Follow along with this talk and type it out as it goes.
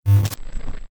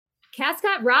Cass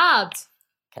got robbed.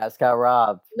 Cass got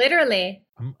robbed. Literally.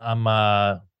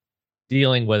 I'm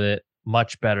dealing with it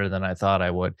much better than I thought I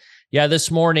would. Yeah,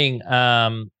 this morning,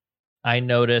 I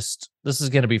noticed, this is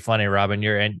going to be funny, Robin.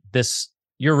 You're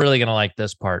really going to like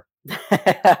this part.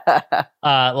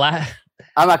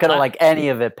 I'm not gonna like any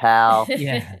of it, pal.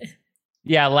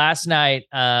 Yeah. Last night,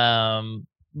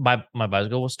 my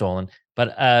bicycle was stolen,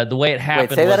 but the way it happened.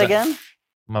 Wait, say that again.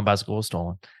 My bicycle was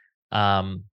stolen.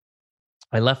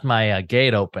 I left my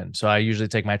gate open, so I usually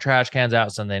take my trash cans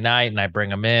out Sunday night and I bring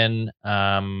them in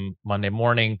Monday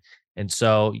morning. And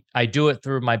so I do it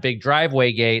through my big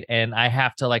driveway gate, and I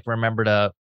have to like remember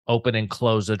to open and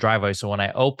close the driveway. So when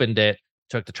I opened it,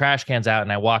 took the trash cans out,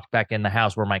 and I walked back in the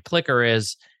house where my clicker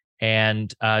is,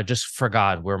 and just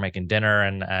forgot we were making dinner,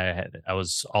 and I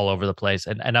was all over the place.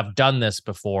 And I've done this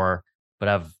before,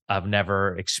 but I've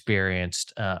never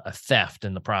experienced a theft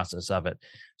in the process of it.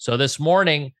 So this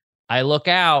morning I look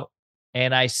out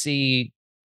and I see,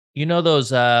 you know,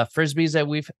 those frisbees that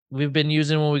we've been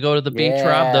using when we go to the beach,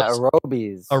 Rob? Those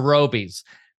Aerobies.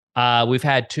 We've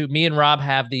had two. Me and Rob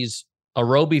have these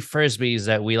Aerobie frisbees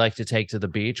that we like to take to the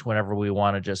beach whenever we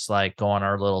want to just like go on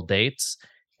our little dates.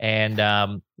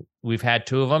 And we've had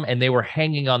two of them, and they were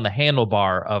hanging on the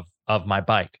handlebar of my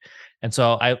bike. And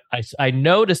so I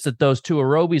noticed that those two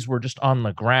Aerobies were just on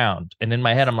the ground. And in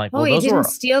my head, I'm like, well, you didn't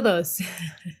steal those.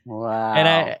 Wow.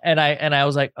 And I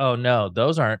was like, oh no,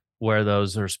 those aren't where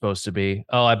those are supposed to be.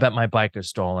 Oh, I bet my bike is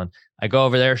stolen. I go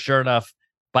over there, sure enough,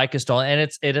 bike is stolen.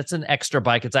 And it's an extra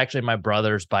bike. It's actually my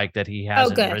brother's bike that he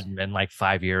hasn't ridden in like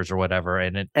 5 years or whatever.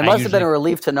 And it must have been a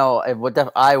relief to know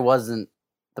I wasn't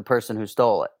the person who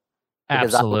stole it.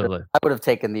 Absolutely. I would have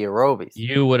taken the Aerobies.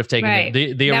 You would have taken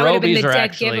the Aerobies are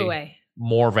actually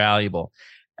more valuable.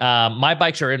 My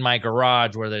bikes are in my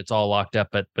garage where it's all locked up,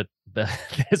 but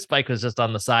this bike was just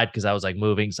on the side because I was like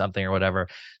moving something or whatever.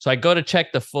 So I go to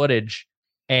check the footage,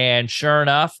 and sure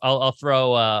enough, I'll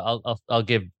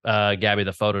give Gabby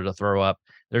the photo to throw up.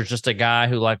 There's just a guy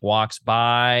who like walks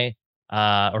by,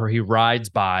 or he rides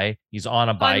by. He's on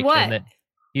a bike. On what?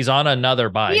 He's on another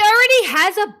bike. He already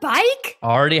has a bike?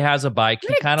 Already has a bike.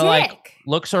 He kind of like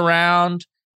looks around,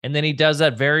 and then he does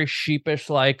that very sheepish,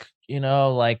 like, you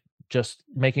know, like just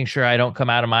making sure I don't come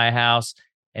out of my house.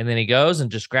 And then he goes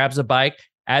and just grabs a bike.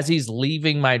 As he's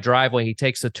leaving my driveway, he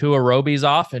takes the two Aerobies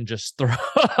off and just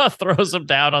throws them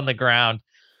down on the ground.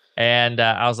 And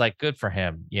I was like, good for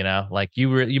him. You know, like you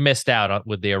missed out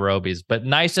with the Aerobies, but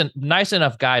nice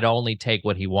enough guy to only take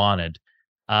what he wanted.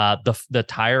 The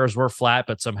tires were flat,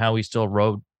 but somehow he still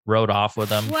rode off with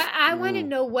them. Well, I want to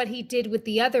know what he did with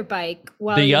the other bike.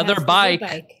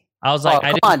 I was like,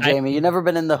 come on, Jamie. You never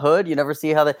been in the hood? You never see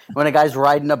how when a guy's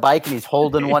riding a bike and he's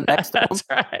holding one next to him? That's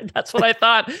right. That's what I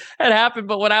thought had happened.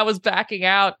 But when I was backing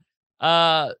out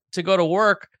to go to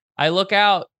work, I look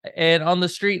out, and on the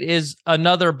street is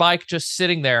another bike just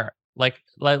sitting there, like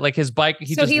his bike.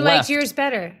 So he liked yours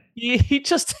better. He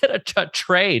just did a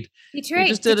trade. He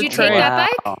just did a trade. Trade that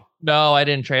bike? No, I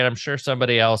didn't trade. I'm sure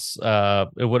somebody else.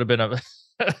 It would have been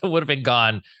would have been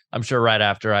gone. I'm sure right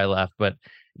after I left. But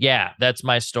yeah, that's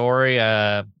my story.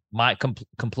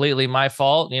 Completely my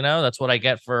fault. You know, that's what I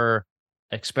get for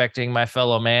expecting my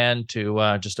fellow man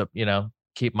to just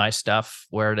keep my stuff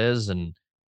where it is and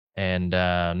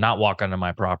not walk onto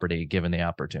my property given the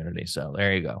opportunity. So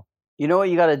there you go. You know what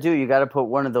you got to do? You got to put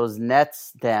one of those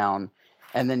nets down,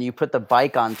 and then you put the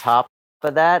bike on top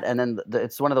of that, and then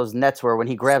it's one of those nets where when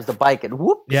he grabs the bike, it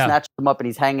snatches him up, and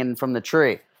he's hanging from the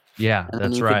tree. Yeah, and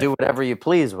then you can do whatever you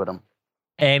please with him.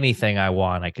 Anything I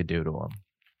want, I could do to him.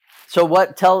 So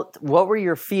what were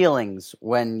your feelings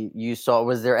when you saw?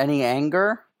 Was there any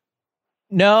anger?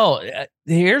 No.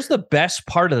 Here's the best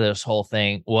part of this whole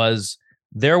thing was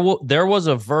there was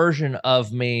a version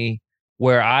of me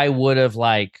where I would have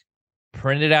like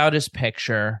printed out his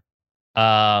picture,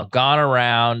 gone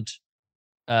around,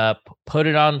 put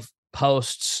it on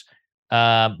posts,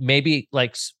 maybe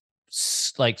like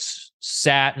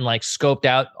sat and like scoped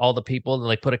out all the people and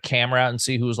like put a camera out and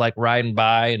see who was like riding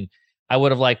by. And I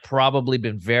would have like probably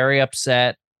been very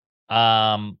upset,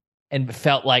 and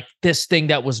felt like this thing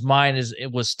that was mine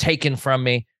it was taken from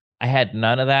me. I had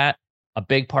none of that. A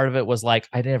big part of it was like,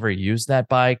 I never used that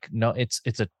bike. No,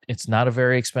 it's not a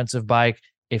very expensive bike.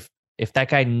 If that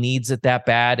guy needs it that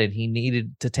bad and he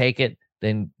needed to take it,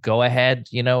 then go ahead.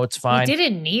 You know, it's fine. He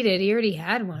didn't need it. He already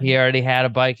had one. He already had a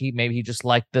bike. Maybe he just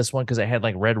liked this one because it had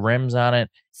like red rims on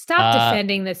it. Stop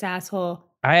defending this asshole.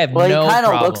 I have no problem. He kind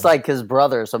of looks like his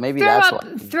brother, so maybe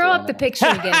throw up the picture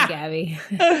again, Gabby.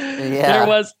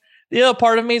 Yeah.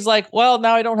 part of me is like, well,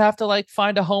 now I don't have to like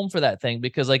find a home for that thing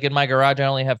because like in my garage, I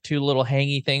only have 2 little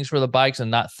hangy things for the bikes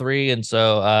and not 3. And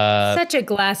so, such a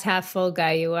glass half full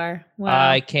guy you are.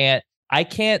 Wow. I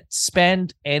can't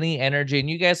spend any energy. And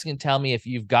you guys can tell me if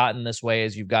you've gotten this way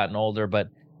as you've gotten older, but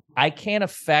I can't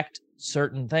affect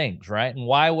certain things, right? And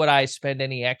why would I spend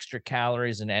any extra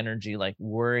calories and energy like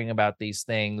worrying about these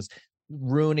things,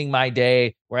 ruining my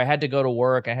day where I had to go to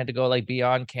work, I had to go like be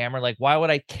on camera? Like, why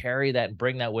would I carry that and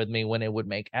bring that with me when it would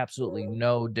make absolutely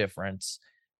no difference?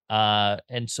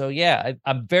 And so, yeah,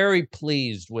 I'm very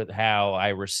pleased with how I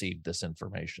received this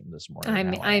information this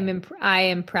morning. I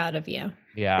am proud of you.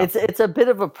 Yeah. It's a bit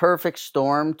of a perfect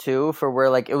storm too, for where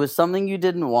like it was something you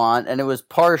didn't want and it was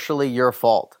partially your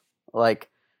fault. Like,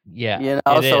 yeah, you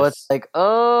know, so it's like,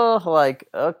 oh, like,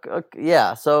 okay,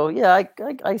 yeah. So yeah,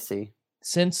 I see.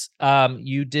 Since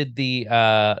you did the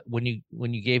when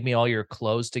you gave me all your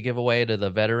clothes to give away to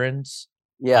the veterans,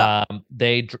 yeah,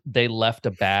 they left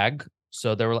a bag.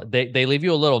 So they leave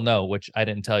you a little note, which I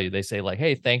didn't tell you. They say like,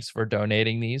 "Hey, thanks for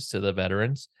donating these to the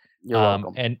veterans." You're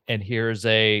welcome. And here's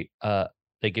they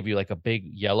give you like a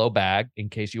big yellow bag in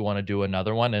case you want to do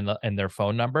another one, and their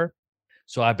phone number.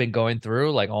 So I've been going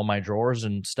through like all my drawers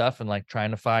and stuff and like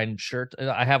trying to find shirts.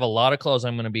 I have a lot of clothes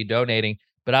I'm going to be donating,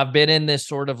 but I've been in this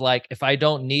sort of like, if I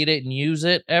don't need it and use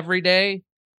it every day,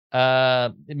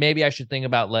 maybe I should think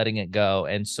about letting it go.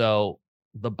 And so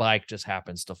the bike just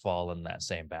happens to fall in that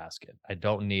same basket. I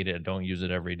don't need it. Don't use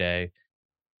it every day.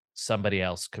 Somebody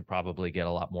else could probably get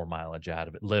a lot more mileage out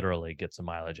of it. Literally get some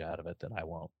mileage out of it that I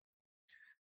won't.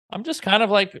 I'm just kind of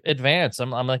like advanced.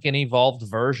 I'm like an evolved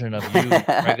version of you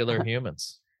regular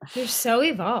humans. You're so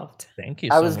evolved. Thank you.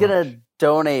 I was gonna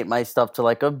donate my stuff to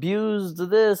like Abused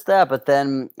this, that, but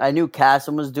then I knew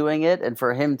Cassim was doing it, and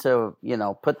for him to, you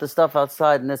know, put the stuff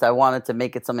outside in this, I wanted to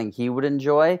make it something he would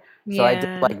enjoy. So I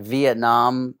did like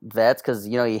Vietnam vets because,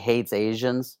 you know, he hates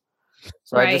Asians.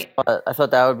 So I thought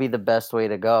that would be the best way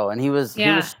to go, and he was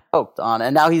stoked on it.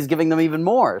 And now he's giving them even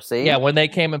more. See, yeah, when they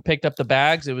came and picked up the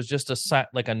bags, it was just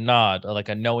a nod, like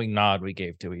a knowing nod we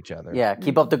gave to each other. Yeah,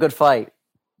 keep up the good fight.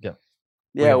 Yeah,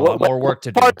 yeah. More work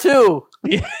to do. Part 2.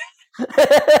 Yeah.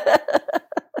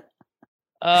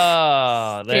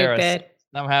 Oh, there.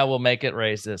 Somehow we'll make it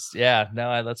racist. Yeah,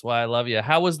 no, that's why I love you.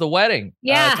 How was the wedding?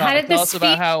 Yeah, how did the speech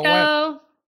go?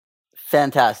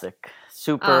 Fantastic,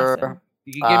 super. Awesome.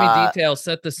 You can give me details,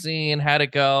 set the scene, how'd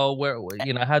it go? Where,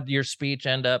 you know, how'd your speech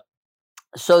end up?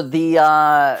 So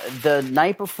the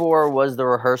night before was the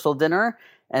rehearsal dinner,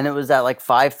 and it was at like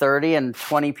 5:30, and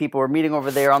 20 people were meeting over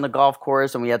there on the golf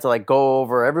course, and we had to like go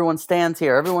over. Everyone stands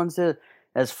here. Everyone's here.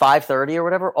 It's 5:30 or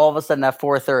whatever. All of a sudden at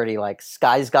 4:30, like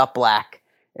skies got black.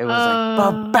 It was like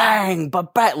ba-bang,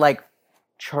 ba-bang, like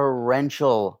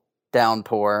torrential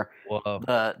downpour.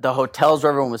 Whoa. The hotels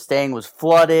where everyone was staying was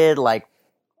flooded. Like,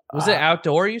 was it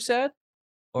outdoor, you said?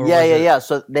 Or yeah.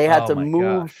 So they had to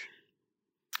move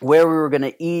where we were going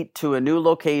to eat to a new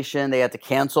location. They had to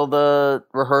cancel the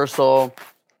rehearsal.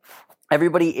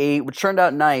 Everybody ate, which turned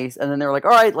out nice. And then they were like,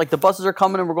 all right, like the buses are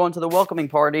coming and we're going to the welcoming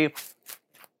party.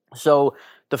 So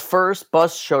the first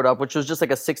bus showed up, which was just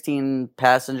like a 16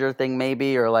 passenger thing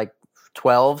maybe, or like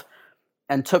 12,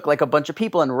 and took like a bunch of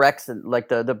people, and Rex and like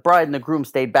the bride and the groom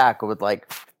stayed back with like,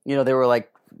 you know, they were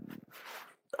like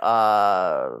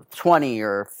 20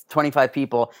 or 25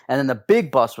 people, and then the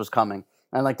big bus was coming,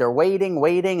 and like they're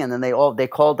waiting, and then they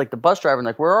called like the bus driver and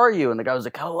like, where are you? And the guy was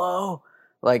like, hello,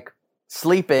 like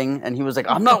sleeping, and he was like,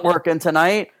 I'm not working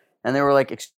tonight. And they were like,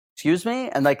 excuse me?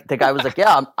 And like the guy was like,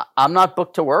 yeah, I'm not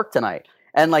booked to work tonight.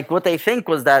 And like what they think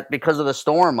was that because of the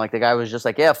storm, like the guy was just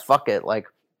like, yeah, fuck it, like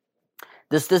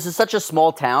this is such a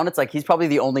small town. It's like he's probably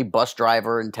the only bus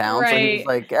driver in town. Right. So he was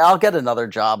like, I'll get another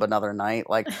job another night.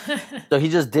 Like, so he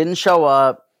just didn't show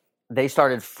up. They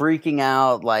started freaking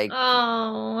out. Like,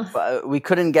 we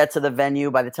couldn't get to the venue.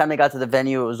 By the time they got to the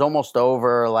venue, it was almost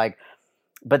over. Like,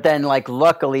 but then like,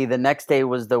 luckily the next day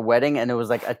was the wedding, and it was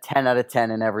like a 10 out of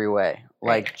 10 in every way.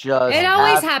 Like, just it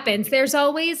always happens. There's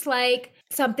always like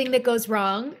something that goes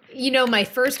wrong. You know, my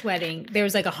first wedding, there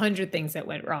was like 100 things that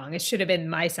went wrong. It should have been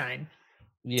my sign.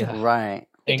 Yeah. Right.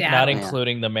 Not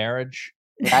including the marriage.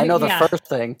 Yeah, I know the first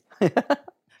thing.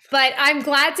 But I'm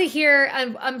glad to hear,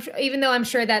 I'm even though I'm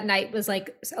sure that night was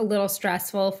like a little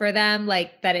stressful for them,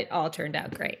 like that it all turned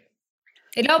out great.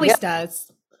 It always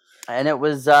does. And it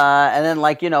was and then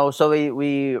like, you know, so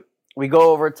we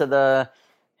go over to the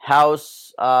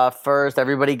house first.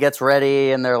 Everybody gets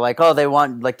ready, and they're like, oh, they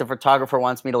want, like, the photographer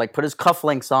wants me to like put his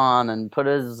cufflinks on and put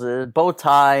his bow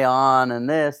tie on and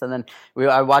this, and then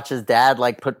I watch his dad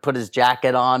like put his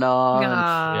jacket on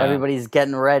him. Everybody's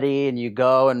getting ready, and you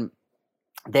go, and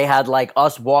they had like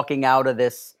us walking out of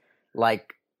this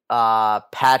like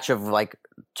patch of like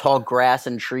tall grass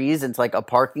and trees into like a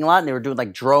parking lot, and they were doing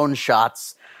like drone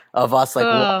shots of us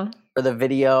like for the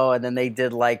video, and then they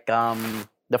did like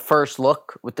the first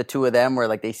look with the two of them where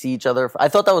like they see each other. I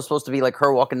thought that was supposed to be like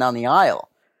her walking down the aisle.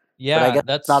 Yeah, but I guess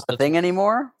that's not the thing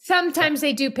anymore. Sometimes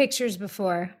they do pictures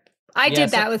before. I did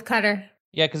that with Cutter.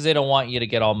 Yeah, because they don't want you to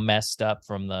get all messed up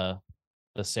from the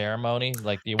ceremony.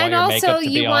 Like, you want your makeup to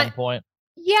be on point.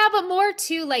 Yeah, but more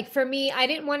too, like for me, I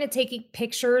didn't want to take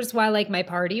pictures while like my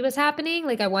party was happening.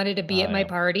 Like I wanted to be at my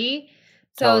party.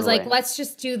 So I was like, let's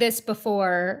just do this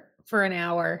before for an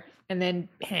hour and then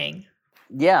hang.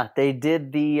 Yeah, they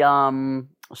did the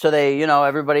so they, you know,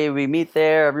 everybody, we meet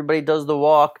there, everybody does the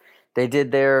walk. They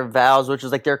did their vows, which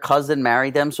was like their cousin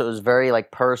married them, so it was very like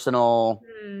personal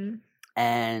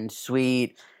and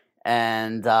sweet.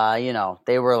 And you know,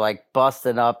 they were like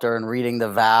busting up during reading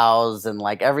the vows, and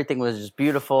like everything was just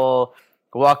beautiful.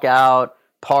 Walk out,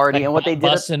 party, like, and what they did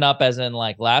busting up as in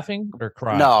like laughing or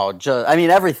crying? No, just I mean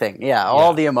everything. Yeah,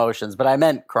 all the emotions, but I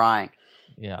meant crying.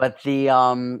 Yeah. But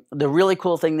the really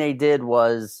cool thing they did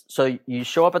was, so you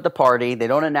show up at the party, they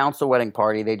don't announce the wedding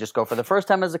party, they just go for the first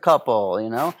time as a couple, you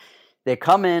know? They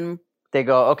come in, they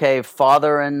go, okay,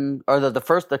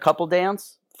 the couple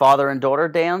dance, father and daughter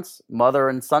dance, mother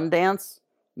and son dance,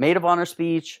 maid of honor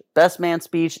speech, best man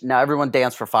speech. Now everyone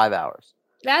danced for 5 hours.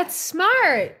 That's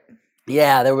smart.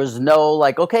 Yeah, there was no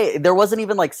like, okay, there wasn't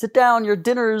even like, sit down, your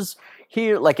dinner's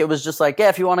here. Like, it was just like, yeah,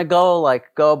 if you want to go,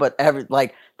 like, go. But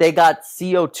they got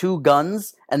CO2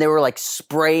 guns and they were like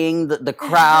spraying the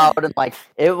crowd, and like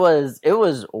it was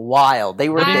wild. They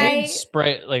were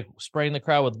spraying the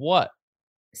crowd with what?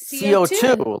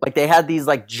 CO2. Like they had these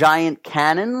like giant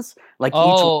cannons. Like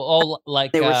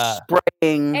like they were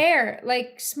spraying air,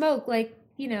 like smoke, like,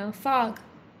 you know, fog.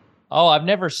 Oh, I've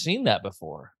never seen that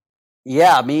before.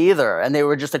 Yeah, me either. And they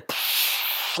were just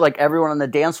like everyone on the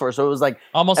dance floor. So it was like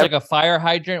almost like a fire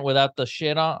hydrant without the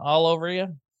shit all over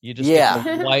you. You just get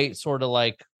the white sort of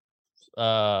like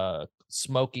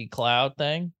smoky cloud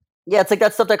thing. Yeah, it's like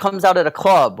that stuff that comes out at a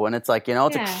club when it's like, you know,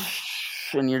 it's like,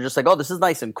 and you're just like, oh, this is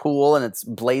nice and cool, and it's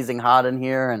blazing hot in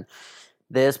here, and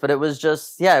this. But it was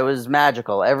just, it was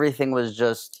magical. Everything was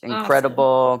just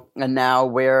incredible. Awesome. And now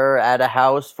we're at a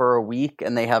house for a week,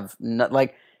 and they have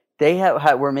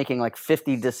we're making like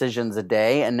 50 decisions a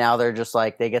day, and now they're just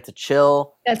like, they get to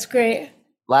chill. That's great.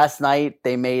 Last night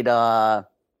they made a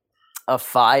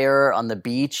fire on the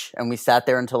beach, and we sat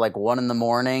there until like 1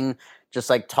 a.m, just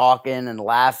like talking and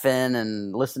laughing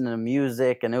and listening to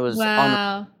music, and it was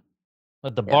But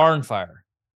the barn fire.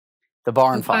 The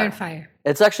barn fire.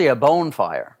 It's actually a bone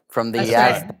fire from the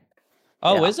Aztec.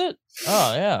 Oh, is it?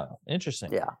 Oh, yeah.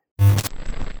 Interesting. Yeah.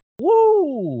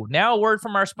 Woo! Now a word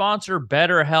from our sponsor,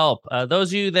 BetterHelp. Those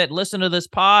of you that listen to this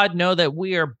pod know that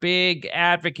we are big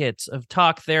advocates of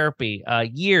talk therapy.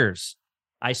 Years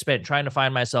I spent trying to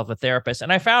find myself a therapist,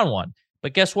 and I found one.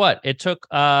 But guess what? It took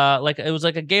it was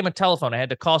like a game of telephone. I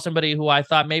had to call somebody who I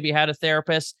thought maybe had a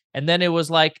therapist, and then it was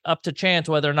like up to chance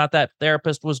whether or not that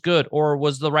therapist was good or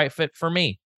was the right fit for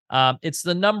me. It's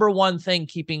the number one thing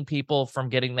keeping people from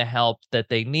getting the help that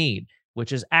they need,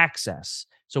 which is access.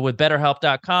 So with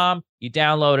BetterHelp.com, you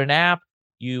download an app,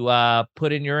 you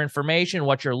put in your information,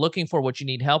 what you're looking for, what you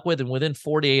need help with, and within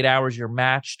 48 hours, you're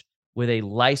matched with a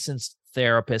licensed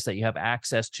therapist that you have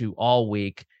access to all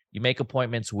week. You make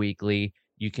appointments weekly.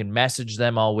 You can message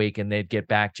them all week, and they'd get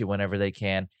back to you whenever they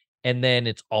can. And then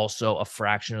it's also a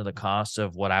fraction of the cost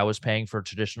of what I was paying for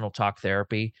traditional talk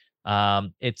therapy.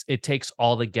 It takes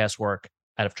all the guesswork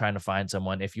out of trying to find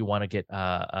someone. If you want to get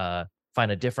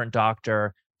find a different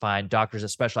doctor, find doctors that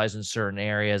specialize in certain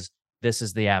areas, this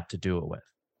is the app to do it with.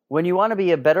 When you want to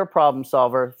be a better problem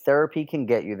solver, therapy can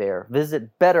get you there.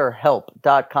 Visit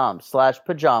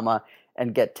betterhelp.com/pajama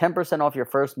and get 10% off your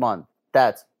first month.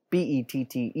 That's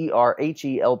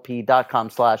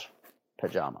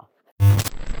BetterHelp.com/pajama.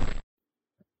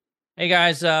 Hey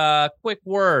guys, quick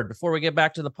word before we get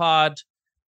back to the pod.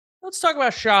 Let's talk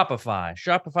about Shopify.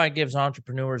 Shopify gives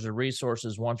entrepreneurs the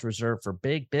resources once reserved for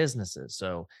big businesses.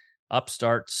 So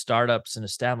upstarts, startups, and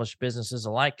established businesses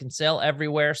alike can sell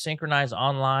everywhere, synchronize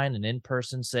online and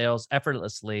in-person sales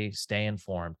effortlessly, stay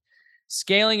informed.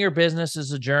 Scaling your business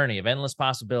is a journey of endless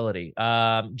possibility.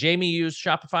 Jamie used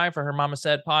Shopify for her Mama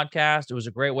Said podcast. It was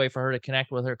a great way for her to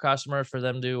connect with her customers, for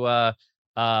them to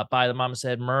buy the Mama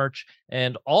Said merch,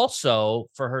 and also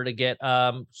for her to get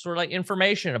sort of like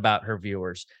information about her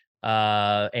viewers,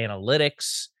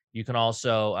 analytics. You can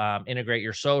also integrate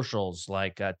your socials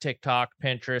like TikTok,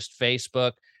 Pinterest,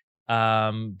 Facebook.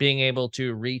 Being able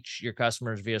to reach your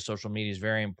customers via social media is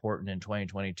very important in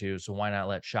 2022. So why not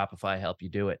let Shopify help you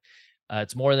do it?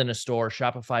 It's more than a store.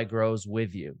 Shopify grows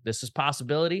with you. This is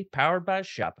Possibility, powered by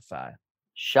Shopify.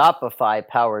 Shopify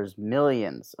powers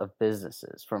millions of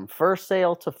businesses from first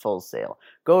sale to full sale.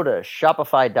 Go to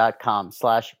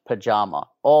shopify.com/pajama,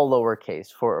 all lowercase,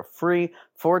 for a free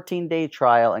 14-day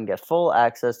trial and get full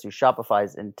access to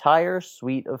Shopify's entire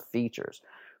suite of features.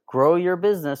 Grow your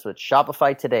business with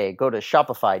Shopify today. Go to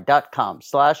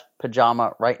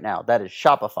shopify.com/pajama right now. That is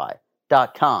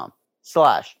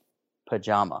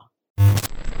shopify.com/pajama.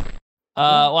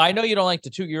 Well, I know you don't like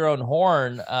to toot your own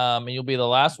horn, and you'll be the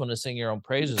last one to sing your own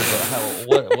praises.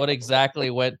 But what exactly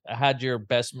how'd your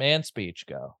best man speech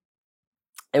go?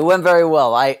 It went very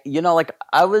well. I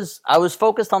was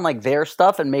focused on like their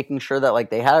stuff and making sure that like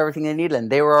they had everything they needed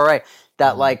and they were all right.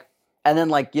 That like, and then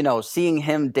like, seeing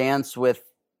him dance with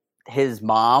his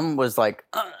mom was like,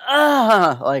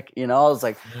 like, I was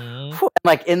like,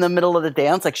 like in the middle of the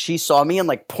dance, like she saw me and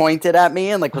like pointed at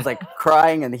me and like was like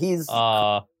crying, and he's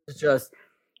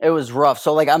it was rough.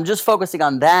 So like I'm just focusing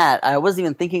on that. I wasn't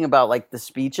even thinking about like the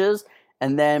speeches,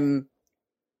 and then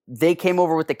they came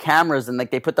over with the cameras and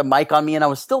like they put the mic on me and I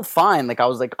was still fine. Like I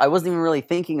wasn't even really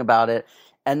thinking about it.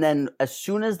 And then as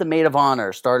soon as the maid of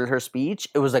honor started her speech,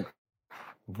 it was like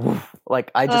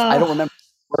like I don't remember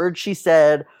the words she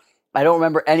said. I don't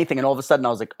remember anything, and all of a sudden I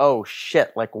was like, "Oh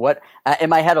shit!" Like what? In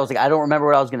my head, I was like, "I don't remember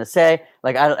what I was gonna say."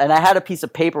 Like I had a piece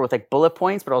of paper with like bullet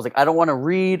points, but I was like, "I don't want to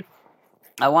read.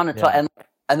 I want to talk." And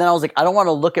then I was like, "I don't want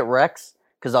to look at Rex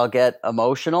because I'll get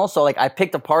emotional." So like I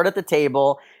picked apart at the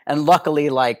table, and luckily,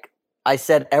 like I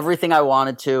said everything I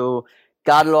wanted to,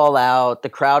 got it all out. The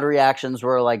crowd reactions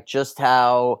were like just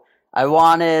how I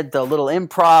wanted. The little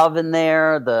improv in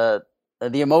there, the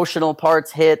emotional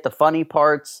parts hit, the funny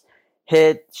parts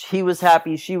hit. He was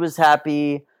happy, she was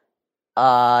happy.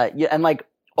 And like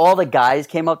all the guys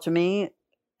came up to me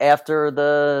after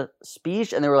the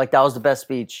speech and they were like, "That was the best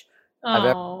speech I've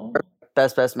ever heard.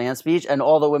 Best man speech." And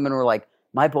all the women were like,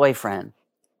 "My boyfriend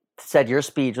said your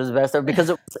speech was the best ever,"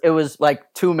 because it was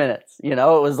like 2 minutes, it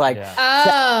was like,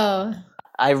 I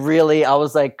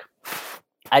was like,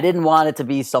 I didn't want it to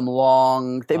be some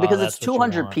long thing because it's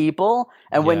 200 people.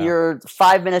 And when you're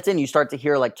 5 minutes in, you start to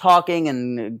hear like talking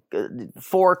and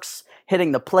forks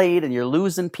hitting the plate and you're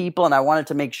losing people. And I wanted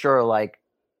to make sure like,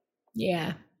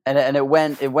 and it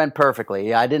went perfectly.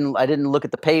 Yeah. I didn't look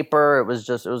at the paper. It was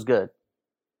good.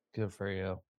 Good for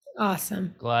you.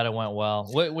 Awesome. Glad it went well.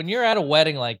 When you're at a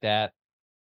wedding like that,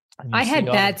 I had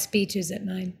bad speeches at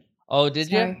mine. Oh, did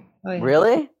you? Oh, yeah.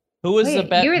 Really? Who was the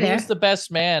best? Who was the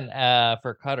best man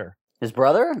for Cutter? His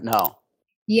brother? No.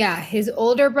 Yeah, his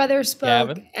older brother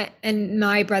spoke, and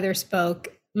my brother spoke.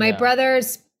 My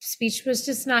brother's speech was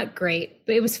just not great,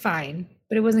 but it was fine.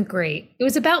 But it wasn't great. It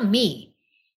was about me.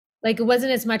 Like it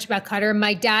wasn't as much about Cutter.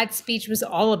 My dad's speech was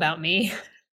all about me.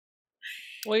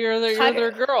 Well, you're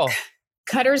their girl.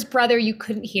 Cutter's brother, you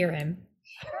couldn't hear him.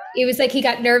 It was like he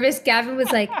got nervous. Gavin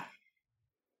was like.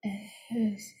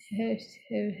 And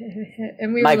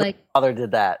we were like, my father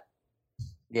did that.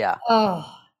 Yeah. Oh,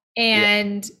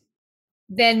 and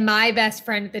then my best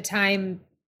friend at the time,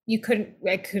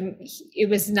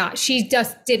 she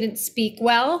just didn't speak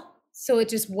well. So it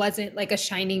just wasn't like a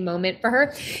shining moment for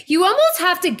her. You almost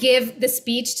have to give the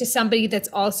speech to somebody that's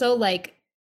also like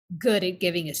good at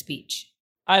giving a speech.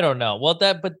 I don't know. Well,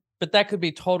 but that could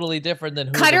be totally different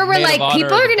than Cutter. We're like,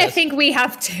 people are going to think we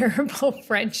have terrible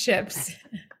friendships.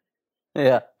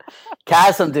 Yeah.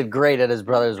 Kasim did great at his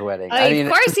brother's wedding.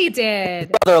 Of course he did.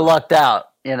 His brother lucked out,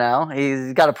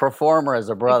 He's got a performer as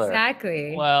a brother.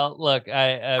 Exactly. Well, look,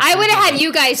 I would have had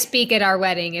you guys speak at our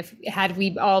wedding had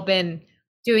we all been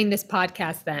doing this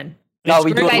podcast then. No,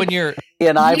 we do it when you're... You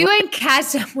and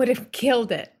Kasim would have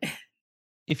killed it.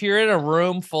 If you're in a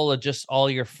room full of just all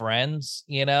your friends,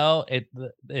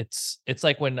 it's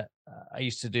like when I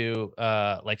used to do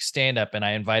like stand up and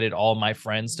I invited all my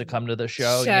friends to come to the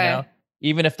show,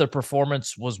 even if the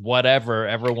performance was whatever,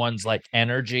 everyone's like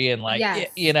energy and like,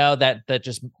 that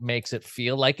just makes it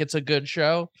feel like it's a good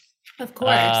show. Of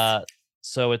course.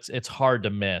 So it's hard to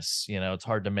miss, it's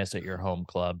hard to miss at your home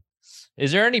club.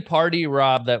 Is there any party,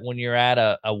 Rob, that when you're at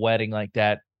a wedding like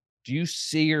that, do you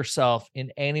see yourself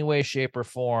in any way, shape, or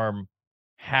form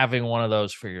having one of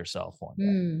those for yourself one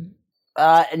day?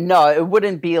 No, it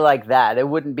wouldn't be like that. It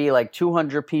wouldn't be like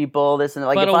 200 people, this and that.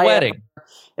 Like but a wedding.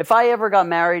 If I ever got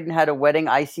married and had a wedding,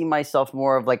 I see myself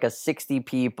more of like a 60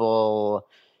 people,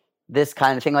 this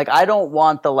kind of thing. Like I don't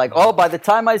want the like, oh, by the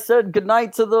time I said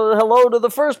goodnight to hello to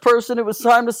the first person, it was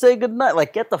time to say goodnight.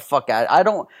 Like get the fuck out. I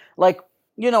don't like,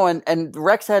 and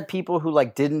Rex had people who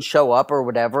like didn't show up or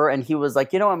whatever. And he was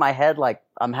like, in my head, like,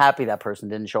 I'm happy that person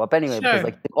didn't show up anyway, because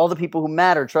like all the people who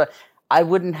mattered. I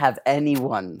wouldn't have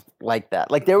anyone like that.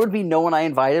 Like there would be no one I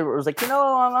invited where it was like,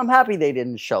 I'm happy they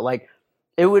didn't show. Like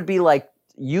it would be like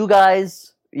you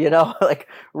guys, like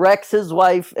Rex, his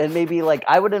wife, and maybe like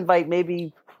I would invite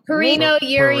maybe Perino,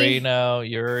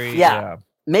 Yuri. Yeah.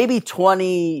 Maybe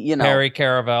 20, Perry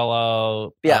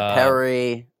Caravello. Yeah,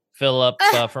 Perry. Philip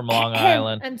from Long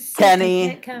Island.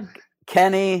 Kenny.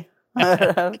 Kenny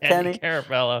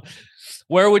Caravello.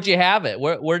 Where would you have it?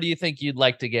 Where do you think you'd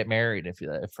like to get married if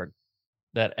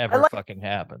that ever fucking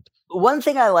happened? One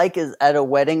thing I like is at a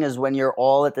wedding is when you're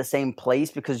all at the same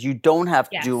place because you don't have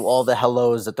to do all the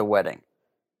hellos at the wedding.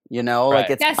 Like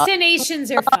it's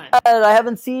destinations are fun. I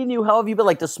haven't seen you. How have you been?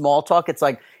 Like the small talk. It's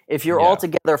like if you're all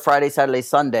together Friday, Saturday,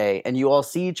 Sunday, and you all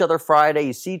see each other Friday,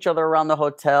 you see each other around the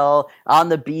hotel, on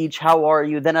the beach. How are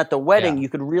you? Then at the wedding, you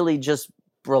could really just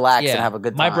relax and have a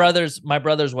good time. My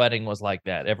brother's wedding was like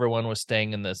that. Everyone was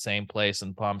staying in the same place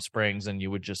in Palm Springs, and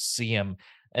you would just see him.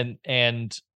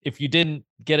 And if you didn't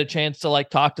get a chance to like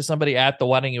talk to somebody at the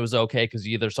wedding, it was okay because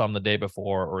you either saw him the day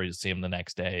before or you see him the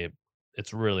next day.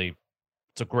 It's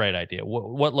a great idea.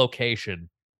 What location,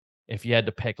 if you had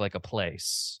to pick like a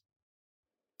place?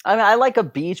 I mean, I like a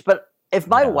beach, but if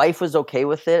my wife was okay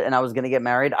with it and I was going to get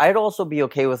married, I'd also be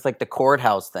okay with like the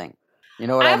courthouse thing. You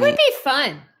know what I mean? That would be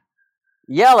fun.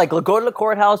 Yeah, like go to the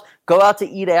courthouse, go out to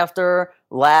eat after,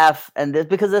 laugh, and this,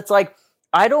 because it's like,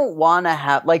 I don't want to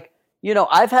have, like,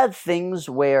 I've had things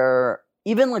where,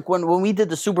 even like when we did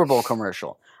the Super Bowl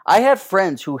commercial, I had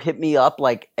friends who hit me up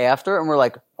like after and were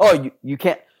like, oh, you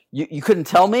can't, you couldn't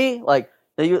tell me? Like,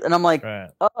 and I'm like, right.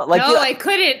 like, no, I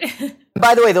couldn't.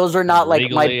 By the way, those are not like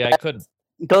legally, I couldn't.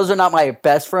 Those are not my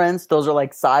best friends. Those are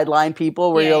like sideline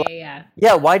people where you're like,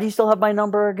 yeah, why do you still have my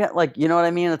number again? Like, you know what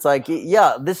I mean? It's like,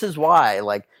 yeah, this is why.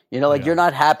 Like, you're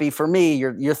not happy for me.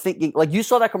 You're thinking, like, you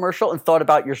saw that commercial and thought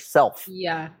about yourself.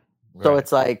 Yeah. So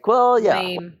it's like, well, yeah.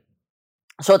 Lame.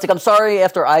 So it's like, I'm sorry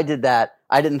after I did that,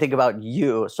 I didn't think about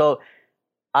you. So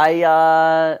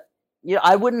I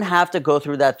wouldn't have to go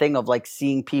through that thing of like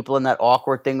seeing people in that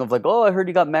awkward thing of like, oh, I heard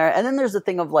you got married. And then there's the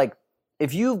thing of like,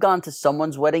 if you've gone to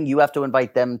someone's wedding, you have to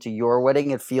invite them to your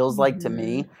wedding. It feels like to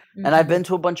me. Mm-hmm. And I've been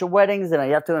to a bunch of weddings and I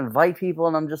have to invite people.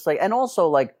 And I'm just like, and also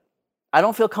like, I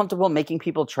don't feel comfortable making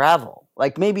people travel.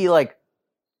 Like maybe like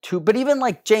but even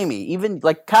like Jamie, even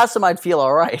like Kasim, I'd feel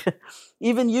all right.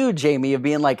 Even you, Jamie, of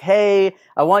being like, hey,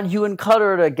 I want you and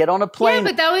Cutter to get on a plane. Yeah,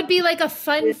 but that would be like a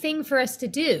fun thing for us to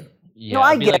do. Yeah, no,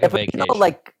 I get it. But,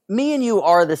 like me and you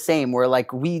are the same where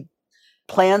like we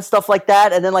plan stuff like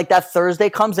that. And then like that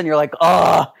Thursday comes and you're like,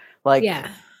 oh, like, and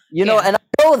I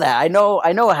know that. I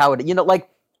know how it, like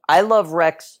I love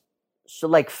Rex. So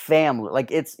like family,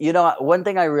 like it's, one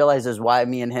thing I realize is why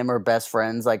me and him are best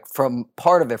friends, like from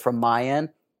part of it from my end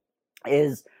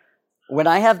is when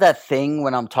I have that thing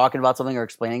when I'm talking about something or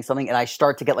explaining something and I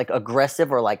start to get like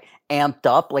aggressive or like amped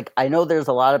up, like I know there's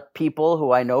a lot of people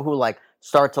who I know who like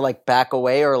start to like back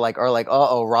away or like,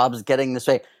 uh-oh, Rob's getting this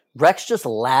way. Rex just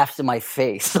laughs in my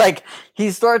face. Like he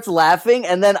starts laughing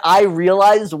and then I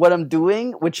realize what I'm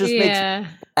doing, which just makes me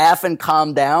laugh and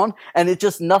calm down. And it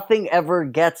just, nothing ever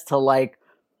gets to like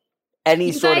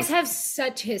any sort of. You guys have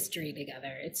such history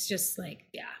together. It's just like,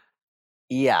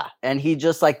 Yeah. And he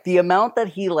just like the amount that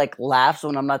he like laughs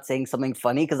when I'm not saying something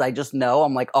funny. Cause I just know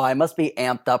I'm like, oh, I must be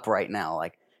amped up right now.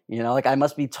 Like, like I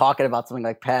must be talking about something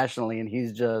like passionately. And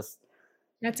he's just.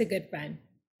 That's a good friend.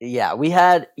 Yeah, we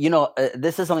had,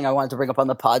 this is something I wanted to bring up on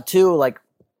the pod too, like,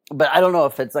 but I don't know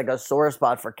if it's like a sore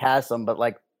spot for Kasim, but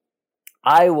like,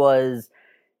 I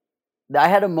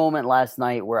had a moment last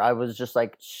night where I was just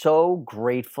like so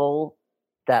grateful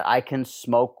that I can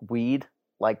smoke weed,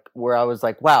 like where I was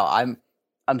like, wow,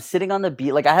 I'm sitting on the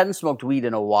beach, like I hadn't smoked weed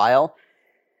in a while,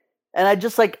 and I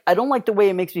just like, I don't like the way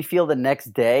it makes me feel the next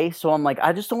day, so I'm like,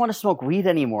 I just don't want to smoke weed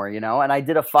anymore, and I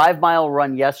did a 5-mile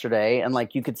run yesterday, and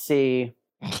like you could see.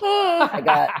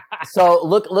 So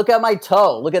look at my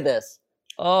toe. Look at this.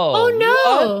 Oh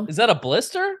no! What? Is that a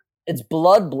blister? It's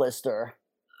blood blister.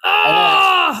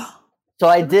 Oh! So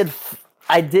I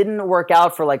didn't work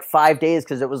out for like 5 days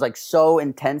because it was like so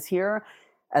intense here.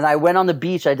 And I went on the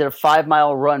beach. I did a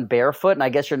 5-mile run barefoot, and I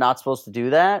guess you're not supposed to do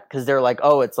that because they're like,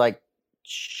 oh, it's like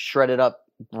shredded up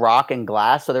rock and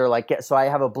glass. So they're like, so I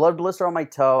have a blood blister on my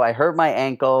toe. I hurt my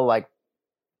ankle. Like,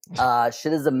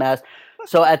 shit is a mess.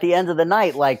 So at the end of the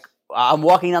night, like I'm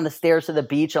walking down the stairs to the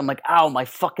beach. I'm like, ow, my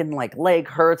fucking like leg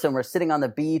hurts. And we're sitting on the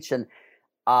beach and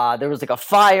there was like a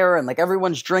fire and like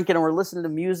everyone's drinking and we're listening to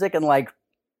music. And like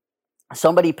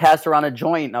somebody passed around a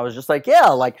joint. And I was just like, yeah,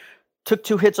 like took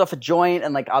 2 hits off a joint.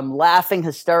 And like I'm laughing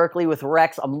hysterically with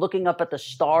Rex. I'm looking up at the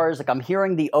stars. Like I'm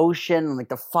hearing the ocean and like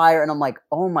the fire. And I'm like,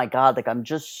 oh my God, like I'm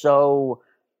just so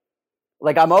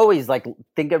like I'm always like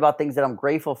thinking about things that I'm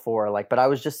grateful for. Like, but I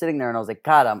was just sitting there and I was like,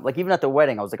 God, I'm like, even at the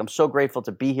wedding, I was like, I'm so grateful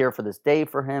to be here for this day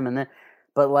for him. And then,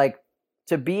 but like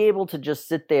to be able to just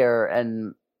sit there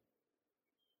and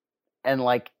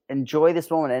like enjoy this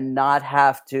moment and not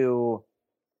have to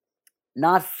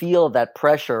not feel that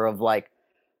pressure of like,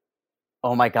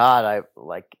 oh my God, I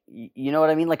like, you know what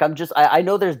I mean? Like, I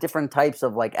know there's different types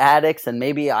of like addicts, and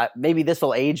maybe this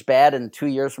will age bad in 2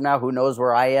 years from now. Who knows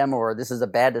where I am, or this is a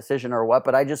bad decision or what,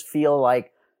 but I just feel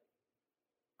like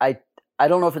I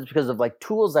don't know if it's because of like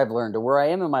tools I've learned or where I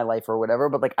am in my life or whatever,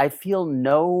 but like I feel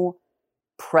no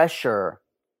pressure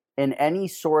in any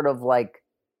sort of like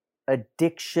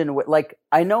addiction. Like,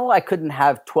 I know I couldn't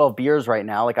have 12 beers right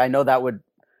now. Like, I know that would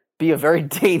be a very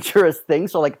dangerous thing.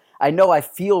 So like, I know I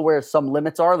feel where some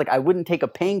limits are. Like, I wouldn't take a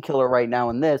painkiller right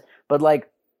now in this, but like,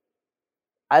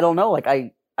 I don't know. Like,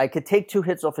 I could take 2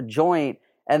 hits off a joint,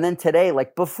 and then today,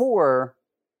 like before,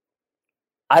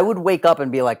 I would wake up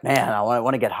and be like, man, I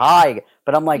want to get high.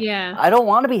 But I'm like, I don't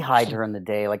want to be high during the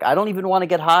day. Like, I don't even want to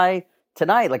get high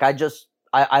tonight. Like,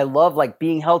 I love like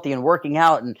being healthy and working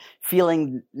out and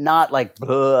feeling not like,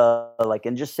 like,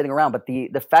 and just sitting around. But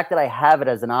the fact that I have it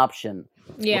as an option,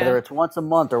 whether it's once a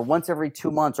month or once every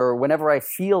 2 months or whenever I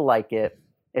feel like it,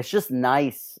 it's just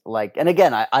nice. Like, and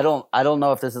again, I don't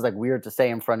know if this is like weird to say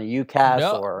in front of you, Cass,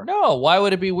 or no. Why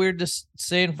would it be weird to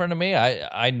say in front of me?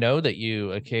 I know that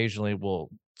you occasionally will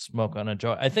smoke on a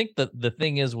joint. I think the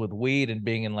thing is with weed and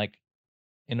being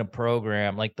in a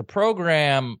program, like the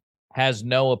program has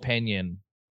no opinion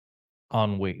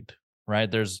on weed, right?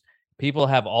 There's people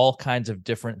have all kinds of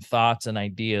different thoughts and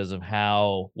ideas of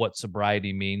what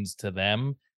sobriety means to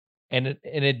them. And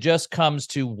it just comes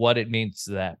to what it means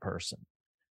to that person.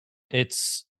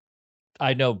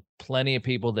 I know plenty of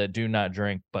people that do not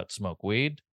drink but smoke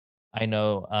weed. I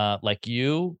know, like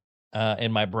you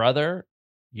and my brother,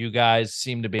 you guys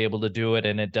seem to be able to do it,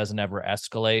 and it doesn't ever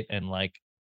escalate. And like,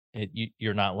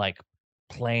 you're not like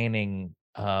planning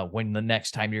when the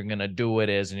next time you're gonna do it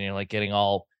is, and you're like getting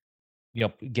all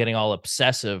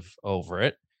obsessive over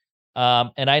it.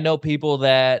 And I know people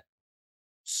that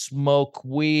smoke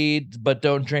weed but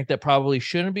don't drink that probably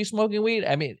shouldn't be smoking weed.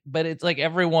 I mean, but it's like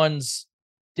everyone's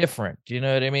different. Do you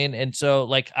know what I mean? And so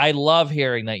like, I love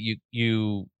hearing that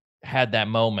you had that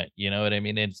moment. You know what I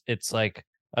mean? It's like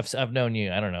I've known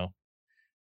you, I don't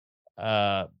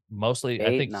know, mostly 8,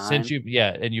 I think 9. since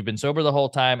and you've been sober the whole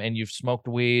time, and you've smoked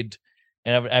weed,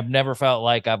 and I've never felt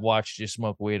like I've watched you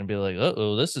smoke weed and be like,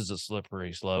 oh, this is a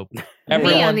slippery slope.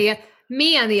 Me on the other hand,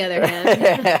 maybe on the other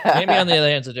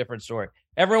hand, it's a different story.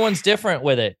 Everyone's different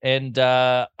with it, and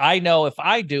I know if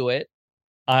I do it,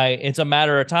 it's a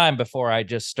matter of time before I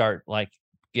just start like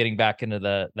getting back into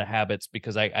the habits,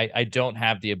 because I don't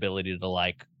have the ability to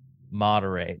like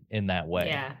moderate in that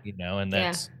way, you know, and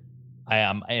that's I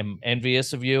am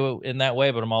envious of you in that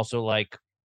way, but I'm also like,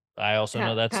 I also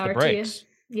know that's the breaks.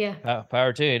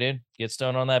 Power to you, dude. Get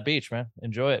stoned on that beach, man.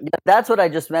 Enjoy it. Yeah, that's what I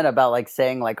just meant about like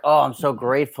saying like, oh, I'm so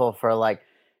grateful for like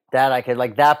that. I could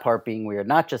like that part being weird,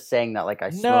 not just saying that like I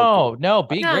smoked.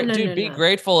 Be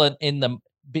grateful in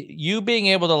you being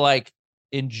able to like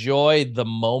enjoy the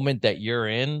moment that you're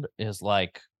in is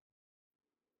like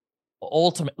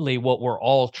ultimately what we're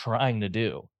all trying to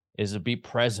do, is to be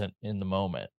present in the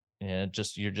moment. And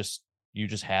you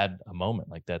just had a moment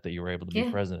like that you were able to be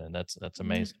present in. That's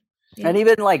amazing. Yeah. And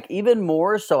even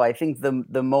more so, I think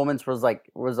the moments was like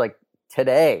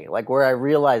today, like where I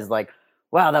realized like,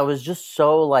 wow, that was just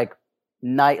so like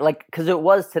nice, like because it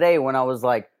was today when I was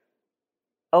like,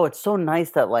 oh, it's so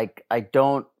nice that like I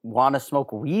don't want to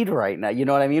smoke weed right now. You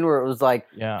know what I mean? Where it was like,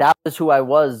 that was who I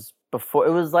was before.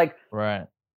 It was like, right.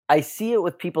 I see it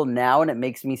with people now, and it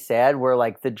makes me sad where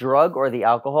like the drug or the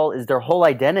alcohol is their whole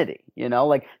identity, you know,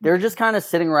 like they're just kind of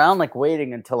sitting around like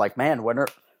waiting until like, man,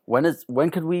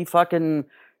 when could we fucking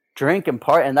drink and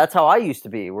party? And that's how I used to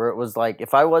be, where it was like,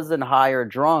 if I wasn't high or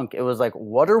drunk, it was like,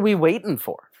 what are we waiting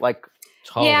for? Like,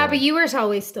 totally. Yeah, but you were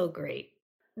always still great.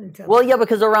 Well, yeah,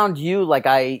 because around you, like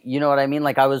you know what I mean?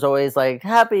 Like I was always like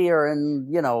happier,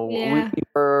 and you know, we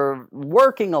were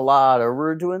working a lot, or we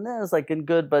were doing this like and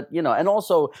good, but you know, and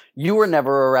also you were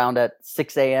never around at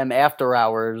 6 a.m. after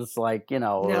hours, like, you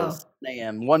know, 7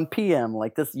 a.m., 1 p.m.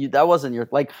 like this, that wasn't your,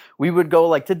 like we would go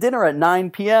like to dinner at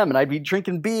 9 p.m. and I'd be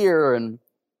drinking beer and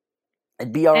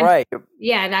it'd be all right.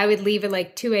 Yeah, and I would leave at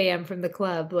like 2 a.m. from the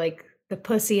club, like the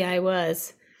pussy I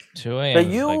was. 2 a.m. But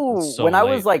you, like, so when late. I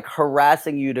was like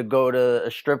harassing you to go to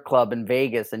a strip club in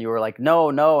Vegas, and you were like, no,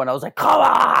 and I was like, come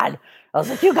on! I was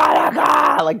like, you gotta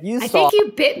go! Like I think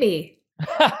you bit me.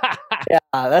 Yeah,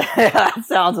 that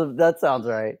sounds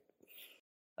right.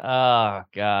 Oh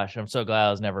gosh, I'm so glad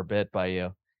I was never bit by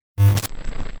you.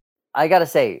 I gotta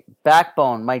say,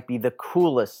 Backbone might be the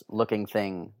coolest looking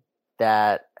thing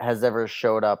that has ever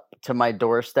showed up to my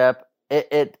doorstep.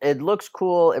 It looks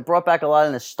cool. It brought back a lot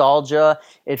of nostalgia.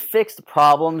 It fixed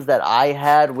problems that I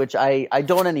had, which I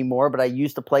don't anymore, but I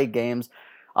used to play games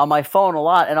on my phone a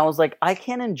lot, and I was like, I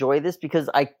can't enjoy this because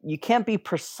you can't be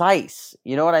precise.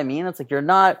 You know what I mean? It's like you're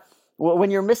not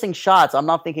when you're missing shots. I'm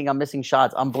not thinking I'm missing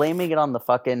shots. I'm blaming it on the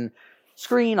fucking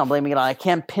screen. I'm blaming it on I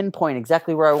can't pinpoint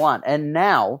exactly where I want. And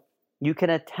now you can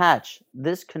attach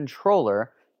this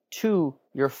controller to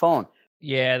your phone.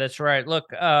 Yeah, that's right. Look,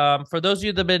 for those of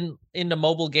you that have been into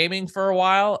mobile gaming for a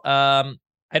while,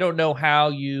 I don't know how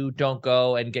you don't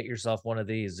go and get yourself one of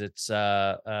these. It's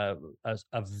a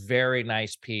very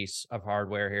nice piece of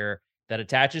hardware here that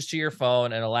attaches to your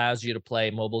phone and allows you to play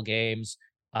mobile games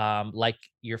like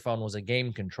your phone was a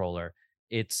game controller.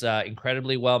 It's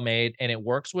incredibly well made, and it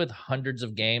works with hundreds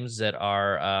of games that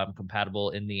are compatible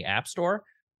in the App Store.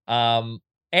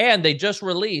 And they just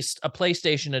released a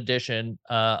PlayStation edition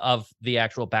of the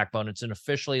actual Backbone. It's an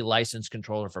officially licensed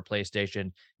controller for PlayStation.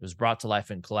 It was brought to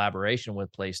life in collaboration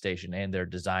with PlayStation and their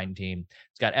design team.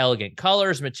 It's got elegant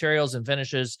colors, materials, and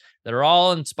finishes that are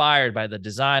all inspired by the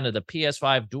design of the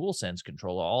PS5 DualSense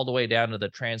controller, all the way down to the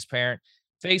transparent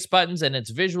face buttons and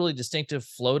its visually distinctive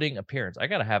floating appearance. I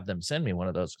got to have them send me one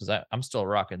of those because I'm still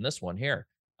rocking this one here.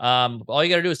 All you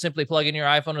got to do is simply plug in your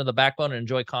iPhone to the Backbone and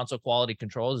enjoy console quality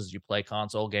controls as you play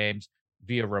console games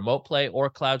via remote play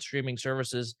or cloud streaming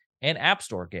services and App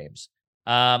Store games.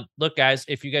 Look, guys,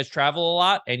 if you guys travel a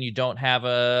lot and you don't have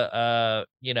a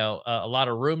lot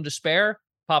of room to spare,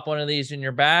 pop one of these in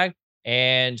your bag,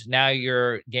 and now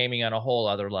you're gaming on a whole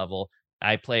other level.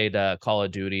 I played Call of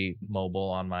Duty mobile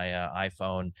on my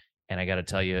iPhone, and I got to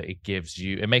tell you,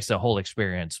 it makes the whole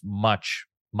experience much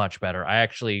better. I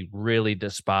actually really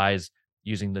despise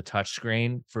using the touch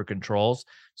screen for controls.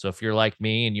 So if you're like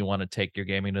me and you want to take your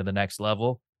gaming to the next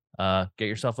level, get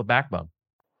yourself a Backbone.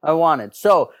 I want it.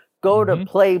 So go to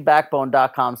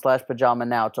playbackbone.com/pajama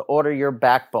now to order your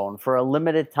Backbone for a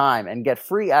limited time and get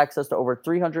free access to over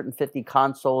 350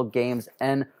 console games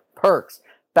and perks.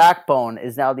 Backbone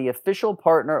is now the official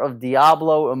partner of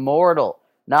Diablo Immortal.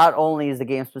 Not only is the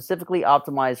game specifically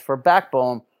optimized for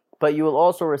Backbone, but you will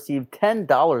also receive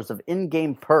 $10 of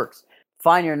in-game perks.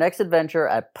 Find your next adventure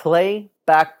at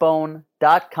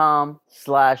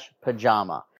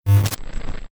playbackbone.com/pajama.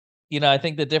 I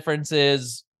think the difference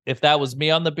is if that was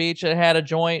me on the beach and had a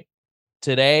joint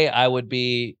today, I would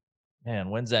be, man,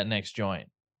 when's that next joint?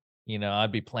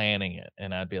 I'd be planning it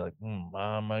and I'd be like,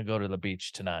 I'm going to go to the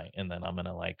beach tonight. And then I'm going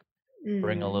to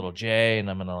bring a little J and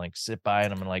I'm going to sit by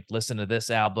and I'm going to listen to this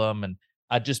album, and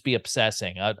I'd just be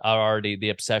obsessing. The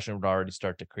obsession would already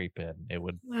start to creep in. It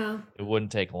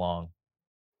wouldn't take long.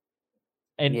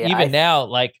 And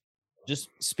now, just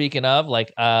speaking of,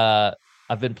 I've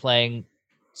been playing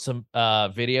some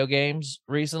video games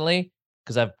recently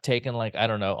because I've taken I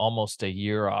don't know, almost a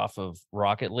year off of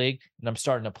Rocket League, and I'm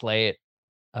starting to play it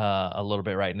a little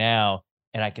bit right now,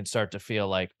 and I can start to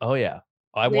feel oh yeah,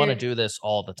 I want to do this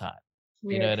all the time.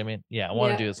 Weird. You know what I mean? Yeah, I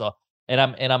want to do this all, and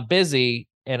I'm busy.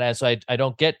 And so I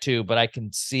don't get to, but I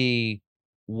can see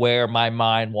where my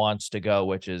mind wants to go,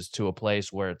 which is to a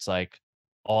place where it's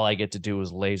all I get to do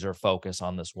is laser focus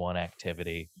on this one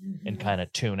activity and kind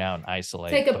of tune out and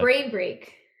isolate. It's like a brain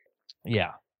break.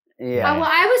 Yeah. Yeah. Well,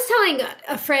 I was telling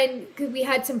a friend, because we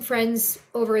had some friends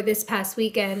over this past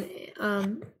weekend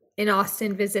in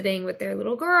Austin visiting with their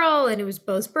little girl, and it was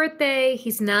Bo's birthday.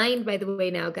 He's 9, by the way,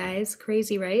 now, guys.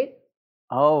 Crazy, right?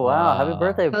 Oh, wow. Happy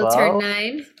birthday, Bo. Bo turned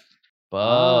 9.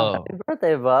 Bo. Happy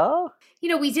birthday, Bo.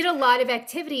 We did a lot of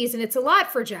activities, and it's a lot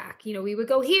for Jack. We would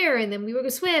go here, and then we would go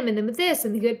swim, and then with this,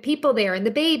 and the good people there, and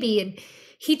the baby. And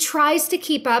he tries to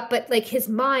keep up, but his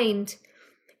mind,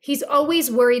 he's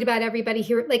always worried about everybody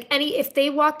here. If they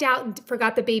walked out and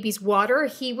forgot the baby's water,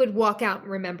 he would walk out and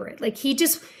remember it.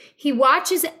 He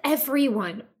watches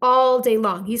everyone all day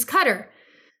long. He's Cutter.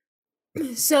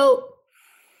 So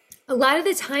a lot of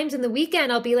the times in the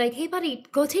weekend, I'll be like, hey, buddy,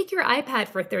 go take your iPad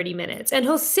for 30 minutes. And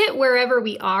he'll sit wherever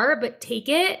we are, but take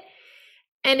it.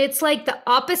 And it's the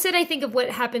opposite, I think, of what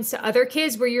happens to other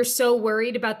kids where you're so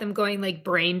worried about them going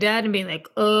brain dead and being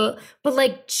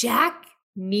but Jack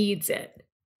needs it.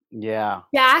 Yeah.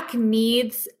 Jack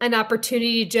needs an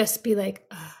opportunity to just be ugh.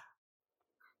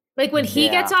 When he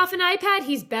gets off an iPad,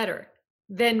 he's better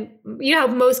than, how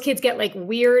most kids get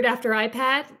weird after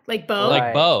iPad,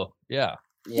 Bo. Bo, yeah.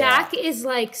 Jack is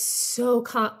so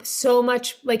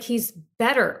much he's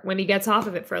better when he gets off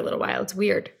of it for a little while. It's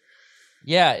weird.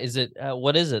 Yeah, is it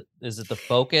what is it? Is it the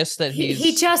focus that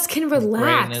he just can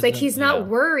relax? Like he's not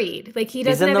worried. Like he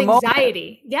doesn't have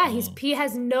anxiety. Yeah, he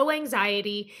has no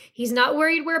anxiety. He's not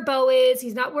worried where Bo is.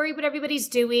 He's not worried what everybody's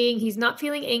doing. He's not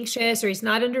feeling anxious or he's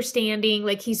not understanding.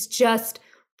 Like he's just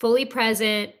fully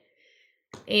present.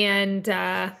 And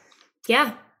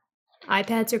yeah,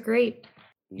 iPads are great.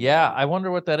 Yeah, I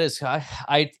wonder what that is.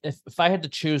 If I had to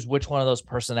choose which one of those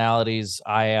personalities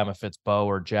I am, if it's Bo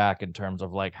or Jack, in terms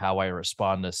of like how I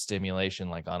respond to stimulation,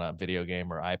 like on a video game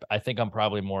or I think I'm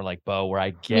probably more like Bo, where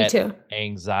I get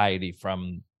anxiety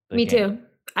from the Me game. too.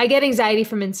 I get anxiety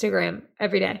from Instagram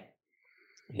every day.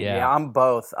 Yeah, I'm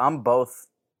both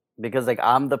because like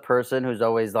I'm the person who's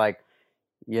always like,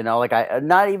 you know, like I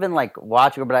not even like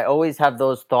watching, but I always have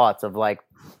those thoughts of like,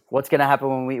 what's gonna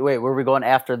happen when where are we going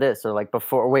after this, or like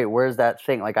before, wait, where's that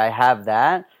thing? Like I have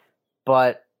that,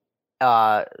 but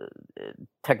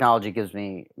technology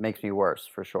makes me worse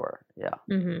for sure. Yeah,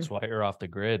 that's why you're off the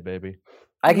grid, baby.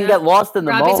 I can get lost in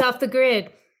the Robbie's off the grid.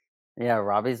 Yeah,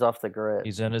 Robbie's off the grid.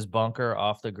 He's in his bunker,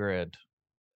 off the grid.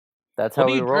 That's how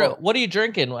we roll. What are you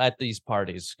drinking at these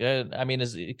parties? I mean,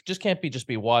 it just can't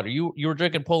be water. You were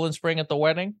drinking Poland Spring at the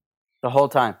wedding the whole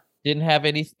time. Didn't have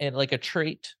any like a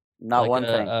treat. Not like one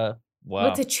thing. Wow.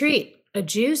 What's a treat? A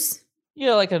juice?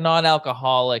 Yeah, like a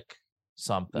non-alcoholic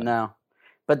something. No.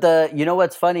 But you know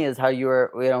what's funny is how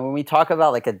when we talk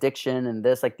about like addiction and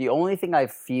this, like the only thing I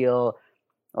feel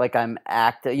like I'm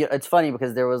active. It's funny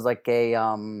because there was like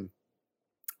a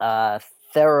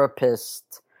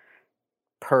therapist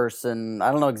person. I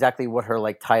don't know exactly what her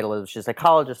like title is. She's a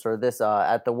psychologist or this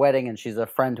at the wedding, and she's a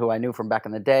friend who I knew from back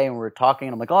in the day, and we were talking,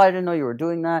 and I'm like, oh, I didn't know you were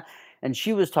doing that. And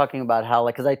she was talking about how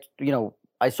like, because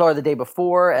I saw her the day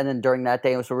before, and then during that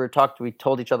day, so we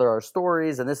told each other our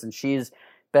stories and this, and she's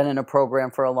been in a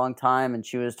program for a long time, and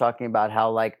she was talking about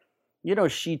how like,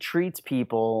 she treats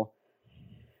people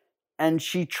and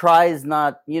she tries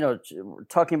not,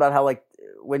 talking about how like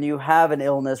when you have an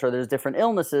illness or there's different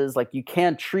illnesses, like you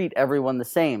can't treat everyone the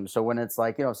same. So when it's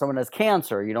like, if someone has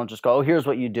cancer, you don't just go, oh, here's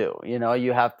what you do.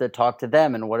 You have to talk to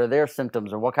them and what are their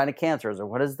symptoms or what kind of cancers or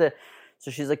what is the. So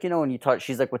she's like, when you talk,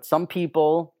 she's like, with some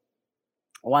people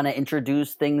want to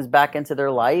introduce things back into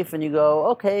their life, and you go,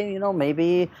 okay,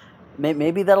 maybe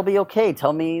that'll be okay.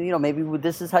 Tell me, maybe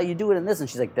this is how you do it in this. And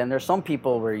she's like, then there's some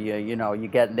people where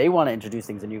they want to introduce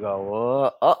things, and you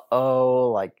go,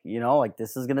 like, like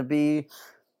this is gonna be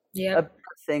a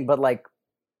thing. But like,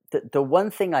 the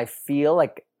one thing I feel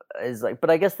like is like,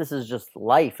 but I guess this is just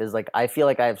life. Is like I feel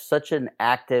like I have such an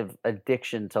active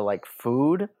addiction to like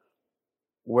food.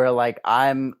 Where like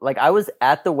I was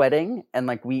at the wedding and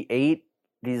like we ate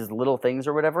these little things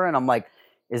or whatever, and I'm like,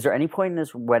 is there any point in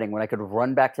this wedding when I could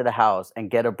run back to the house and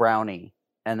get a brownie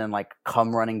and then like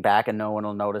come running back and no one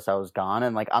will notice I was gone?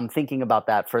 And like I'm thinking about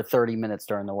that for 30 minutes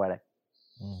during the wedding.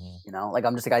 Like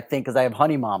I'm just like, I think because I have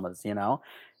honey mamas,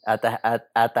 at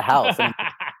the house. And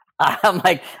I'm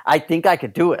like, I think I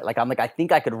could do it. Like, I'm like, I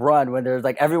think I could run when there's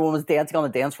like, everyone was dancing on the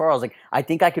dance floor. I was like, I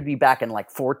think I could be back in like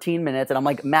 14 minutes. And I'm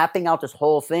like mapping out this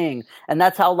whole thing. And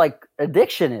that's how like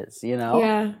addiction is,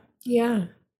 Yeah. Yeah.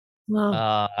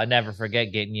 Wow. I never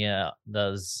forget getting you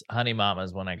those honey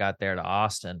mamas when I got there to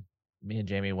Austin. Me and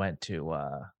Jamie went to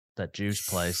that juice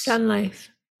place. Sun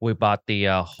Life. We bought the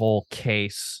whole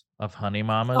case of honey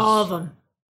mamas. All of them.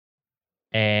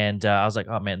 And I was like,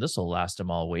 oh man, this will last them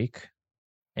all week.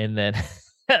 And then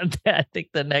I think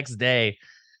the next day,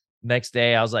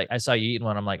 I was like, I saw you eating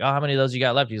one. I'm like, oh, how many of those you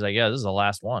got left? He's like, yeah, this is the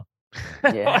last one.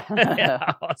 Yeah.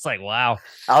 I was like, wow.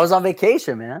 I was on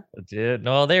vacation, man. Dude,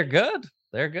 no, they're good.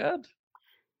 They're good.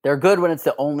 They're good when it's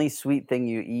the only sweet thing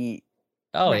you eat.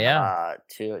 Oh, yeah.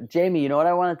 Too. Jamie, you know what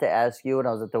I wanted to ask you when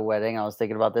I was at the wedding? I was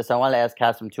thinking about this. I wanted to ask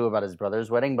Kasim too about his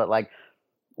brother's wedding, but like,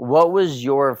 what was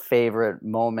your favorite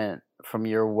moment from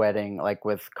your wedding, like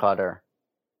with Cutter?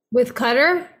 With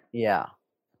Cutter? Yeah.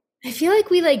 I feel like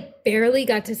we like barely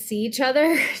got to see each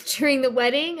other during the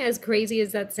wedding, as crazy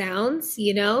as that sounds,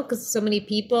 because so many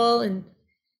people and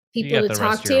people to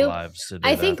talk to.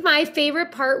 I think my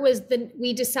favorite part was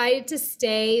we decided to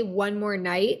stay one more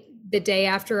night the day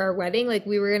after our wedding. Like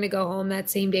we were going to go home that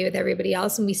same day with everybody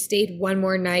else, and we stayed one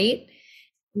more night.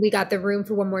 We got the room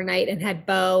for one more night and had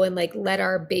Bo and like let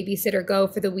our babysitter go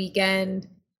for the weekend.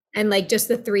 And like just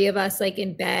the three of us like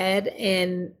in bed,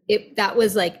 and that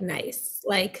was like nice,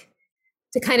 like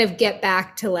to kind of get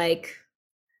back to like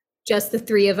just the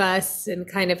three of us and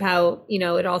kind of how,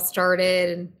 it all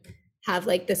started, and have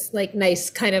like this like nice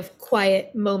kind of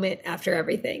quiet moment after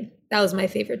everything. That was my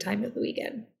favorite time of the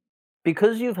weekend.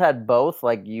 Because you've had both,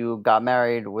 like you got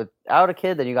married without a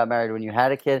kid, then you got married when you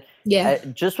had a kid. Yeah.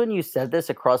 Just when you said this,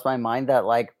 it crossed my mind that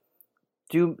like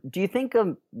Do you think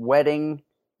a wedding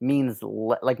means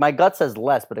like my gut says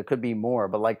less, but it could be more.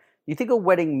 But like, do you think a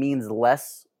wedding means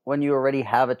less when you already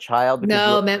have a child because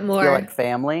No, you it meant more. feel like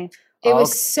family? It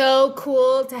was so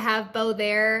cool to have Bo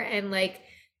there and like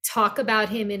talk about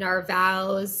him in our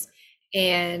vows,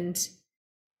 and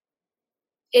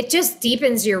it just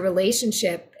deepens your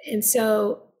relationship. And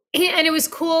so, and it was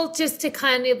cool just to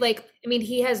kind of like, I mean,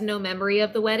 he has no memory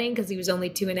of the wedding because he was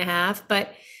only 2.5,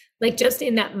 but like just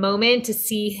in that moment to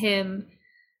see him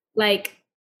like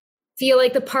feel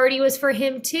like the party was for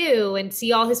him too, and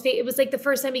see all his it was like the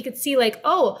first time he could see like,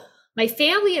 oh, my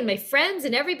family and my friends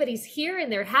and everybody's here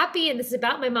and they're happy and this is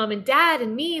about my mom and dad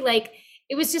and me. Like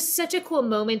it was just such a cool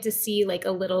moment to see like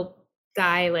a little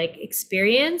guy like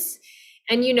experience.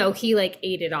 And you know, he like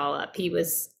ate it all up. He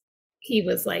was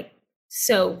like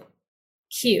so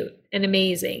cute and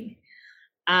amazing.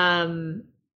 I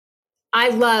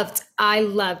loved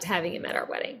having him at our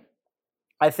wedding.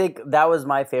 I think that was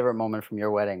my favorite moment from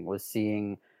your wedding, was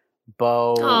seeing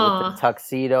Bo with the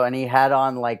tuxedo, and he had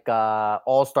on like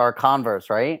all-star Converse,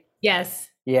 right? Yes.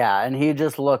 Yeah, and he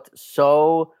just looked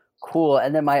so cool.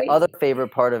 And then my other favorite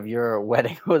part of your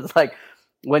wedding was like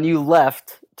when you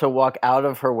left to walk out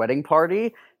of her wedding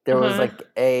party, there was like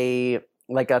a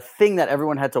thing that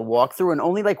everyone had to walk through, and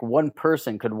only like one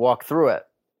person could walk through it.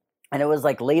 And it was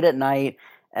like late at night,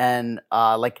 and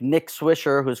like Nick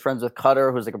Swisher, who's friends with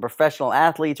Cutter, who's like a professional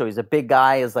athlete, so he's a big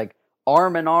guy, is like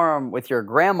arm in arm with your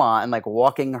grandma and like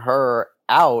walking her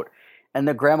out. And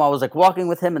the grandma was like walking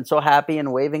with him and so happy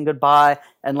and waving goodbye.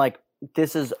 And like,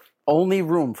 this is only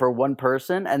room for one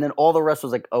person. And then all the rest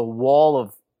was like a wall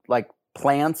of like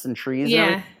plants and trees.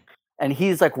 Yeah. And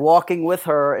he's like walking with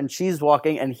her, and she's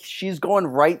walking, and she's going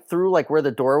right through like where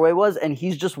the doorway was, and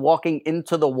he's just walking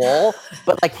into the wall.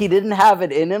 But like he didn't have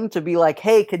it in him to be like,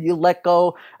 hey, could you let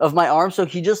go of my arm? So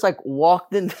he just like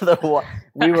walked into the wall.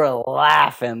 We were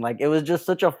laughing. Like it was just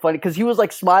such a funny, because he was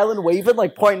like smiling, waving,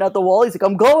 like pointing at the wall. He's like,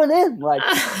 I'm going in. Like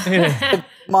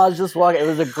Ma's just walking. It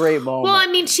was a great moment. Well, I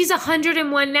mean, she's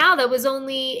 101 now. That was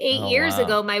only 8 years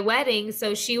ago, my wedding.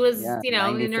 So she was, you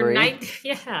know, 93? In her ninth.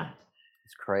 Yeah.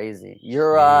 Crazy.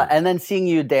 You're and then seeing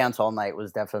you dance all night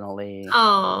was definitely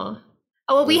well,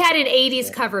 we had an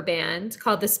 80s cover band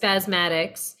called the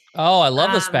Spasmatics. Oh, I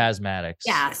love the Spasmatics.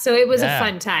 Yeah, so it was a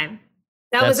fun time.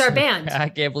 That was our band. I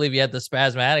can't believe you had the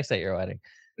Spasmatics at your wedding.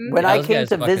 When I came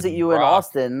to visit you in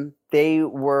Austin, they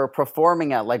were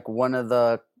performing at like one of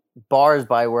the bars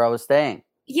by where I was staying.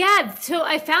 Yeah, so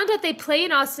I found out they play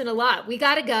in Austin a lot. We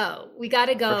gotta go when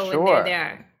they're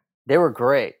there. They were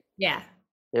great. Yeah.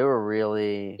 They were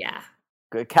really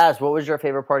good. Kaz, what was your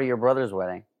favorite part of your brother's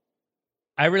wedding?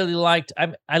 I really liked.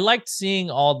 I liked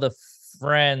seeing all the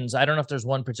friends. I don't know if there's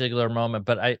one particular moment,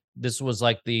 but this was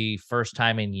like the first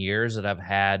time in years that I've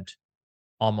had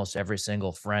almost every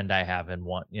single friend I have in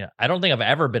one. You know, I don't think I've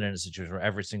ever been in a situation where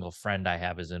every single friend I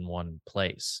have is in one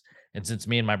place. And since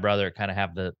me and my brother kind of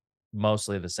have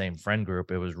mostly the same friend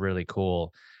group, it was really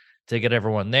cool to get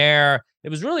everyone there. It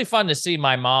was really fun to see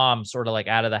my mom sort of like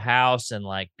out of the house and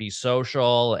like be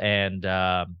social, and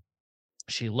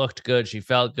she looked good, she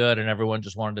felt good, and everyone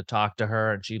just wanted to talk to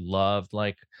her, and she loved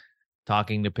like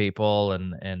talking to people,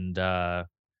 and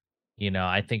you know,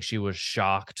 I think she was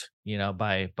shocked, you know,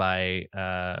 by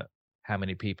how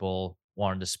many people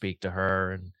wanted to speak to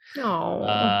her, and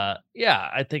yeah,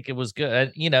 I think it was good.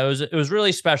 And, you know, it was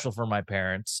really special for my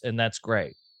parents, and that's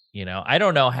great. You know, I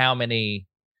don't know how many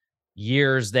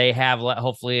years they have.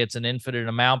 Hopefully it's an infinite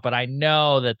amount, but I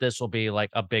know that this will be like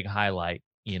a big highlight,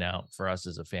 you know, for us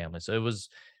as a family. So it was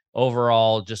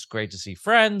overall just great to see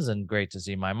friends and great to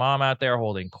see my mom out there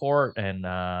holding court. And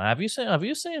have you seen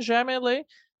Jamais Lee?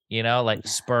 You know, like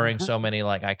spurring so many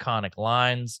like iconic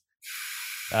lines.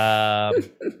 Yeah,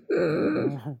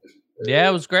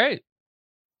 it was great.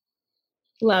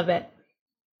 Love it.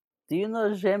 Do you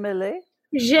know Jamais Lee?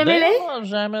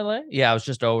 Jamais? Yeah, I was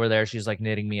just over there. She's like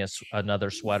knitting me another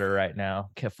sweater right now,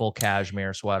 full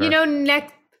cashmere sweater. You know,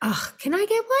 can I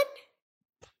get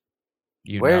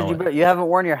one? Where did you go? You haven't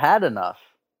worn your hat enough.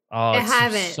 Oh, I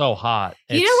haven't. So hot.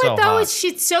 You know what though?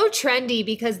 It's so trendy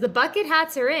because the bucket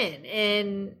hats are in,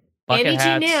 and Annie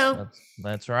G knew.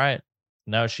 That's right.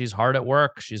 No, she's hard at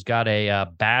work. She's got a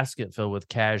basket filled with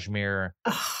cashmere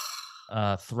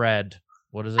thread.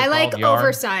 What is it? I like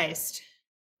oversized.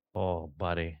 Oh,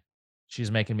 buddy.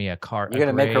 She's making me a You're going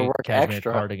to make her work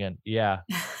extra. Cardigan. Yeah.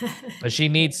 But she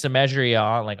needs to measure you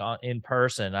on in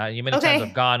person. You many times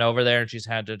I've gone over there and she's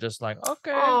had to just like,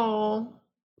 okay. Oh.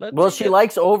 Well, she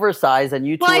likes oversized, and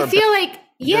you two I feel like,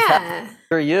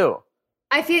 for you.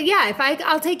 I feel,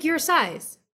 I'll take your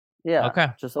size. Yeah. Okay.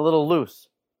 Just a little loose.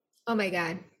 Oh my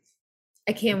God.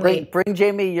 I can't wait. Bring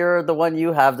Jamie. You're the one.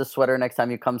 You have the sweater next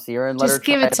time you come see her, and let her just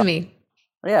give it to me.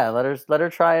 Yeah, let her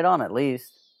try it on at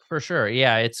least. For sure.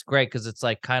 Yeah, it's great because it's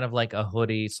like kind of like a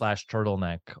hoodie /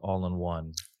 turtleneck all in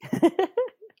one.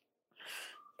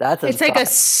 It's like a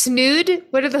snood.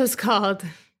 What are those called?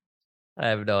 I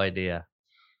have no idea.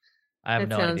 I have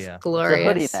no idea. Glorious. It's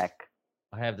a hoodie neck.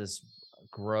 I have this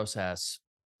gross ass.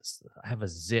 I have a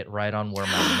zit right on where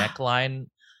my neckline,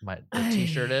 the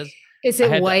t-shirt is. Is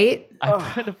it white? I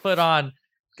tried to put on.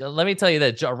 Let me tell you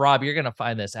that, Rob, you're gonna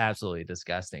find this absolutely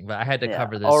disgusting. But I had to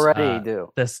cover this already.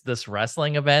 This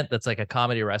wrestling event that's like a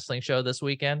comedy wrestling show this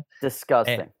weekend.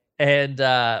 Disgusting. And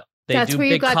they do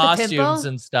big costumes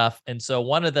and stuff. And so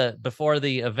before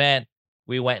the event,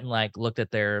 we went and like looked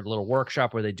at their little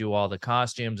workshop where they do all the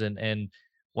costumes, and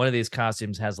one of these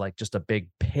costumes has like just a big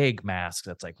pig mask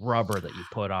that's like rubber that you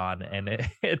put on, and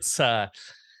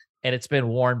it's been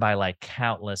worn by like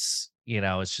countless,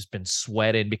 it's just been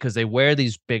sweated because they wear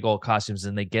these big old costumes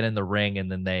and they get in the ring and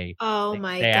then they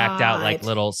act out like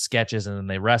little sketches and then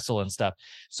they wrestle and stuff.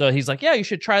 So he's like, yeah, you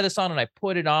should try this on. And I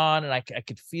put it on and I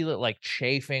could feel it like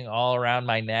chafing all around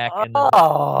my neck. And then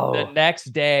the next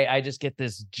day I just get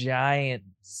this giant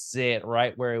zit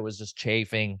right where it was just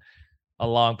chafing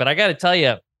along. But I got to tell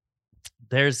you,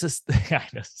 there's this thing, I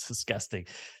know it's disgusting.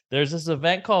 There's this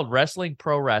event called Wrestling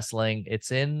Pro Wrestling. It's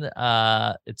in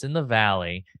the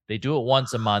Valley. They do it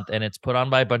once a month, and it's put on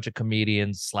by a bunch of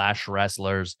comedians /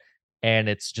 wrestlers. And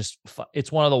it's it's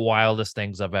one of the wildest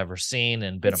things I've ever seen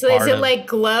and been a part of. Is it like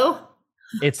Glow?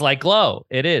 It's like Glow.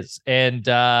 It is. And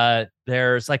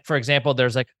there's like, for example,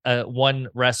 there's like one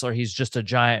wrestler. He's just a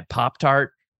giant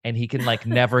Pop-Tart. And he can like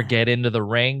never get into the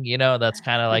ring, that's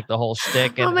kind of like the whole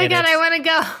shtick. Oh my God, I want to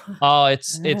go. Oh,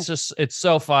 it's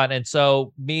so fun. And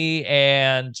so me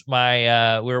and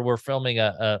my we're filming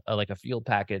a like a field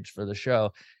package for the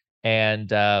show,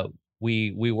 and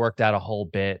we worked out a whole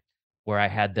bit where I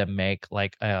had them make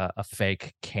like a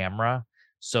fake camera.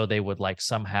 So they would like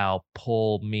somehow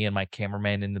pull me and my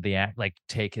cameraman into the act, like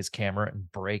take his camera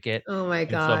and break it. Oh my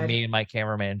God. And so me and my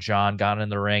cameraman, John, got in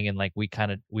the ring and like we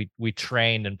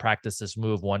trained and practiced this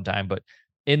move one time, but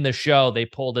in the show they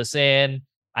pulled us in.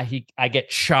 I get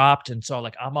chopped. And so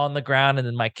like I'm on the ground and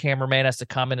then my cameraman has to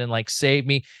come in and like save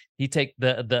me. He take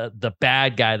the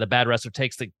bad guy, the bad wrestler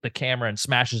takes the camera and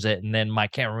smashes it. And then my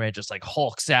cameraman just like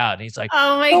hulks out and he's like,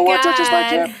 oh my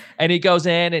God. And he goes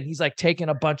in and he's like taking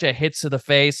a bunch of hits to the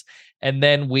face. And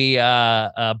then we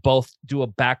both do a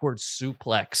backwards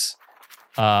suplex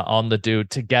on the dude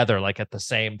together, like at the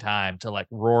same time, to like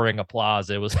roaring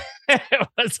applause. It was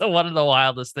one of the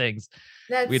wildest things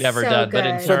we'd ever done. Good.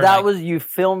 But so that was, you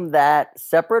filmed that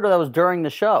separate, or that was during the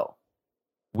show?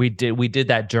 We did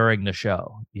that during the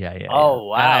show. Yeah. Oh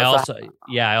wow! And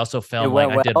I also filmed. Like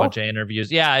I did a bunch of interviews.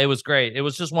 Yeah, it was great. It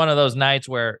was just one of those nights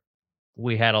where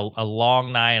we had a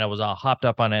long night. I was all hopped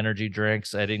up on energy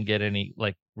drinks. I didn't get any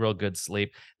like real good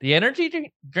sleep. The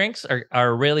energy drinks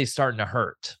are really starting to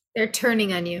hurt. They're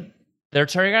turning on you. They're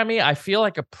turning on me. I feel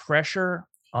like a pressure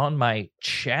on my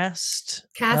chest.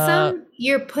 Kasim,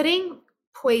 you're putting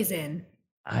poison.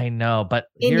 I know, but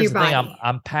here's the thing.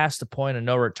 I'm past the point of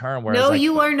no return. Where no,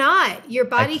 you are not. Your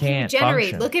body can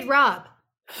regenerate. Function. Look at Rob.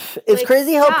 It's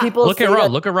crazy how people look at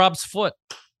Rob. Look at Rob's foot.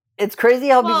 It's crazy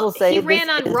how people say he ran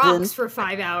on rocks for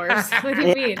 5 hours. What do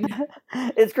you mean?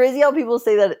 It's crazy how people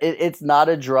say that it's not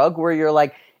a drug. Where you're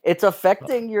like, it's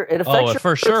affecting your. It affects. It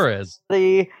for sure is.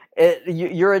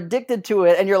 You're addicted to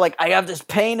it, and you're like, I have this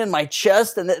pain in my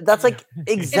chest, and that's like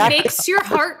exactly. It makes your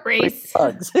heart race.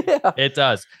 It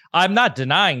does. I'm not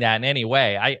denying that in any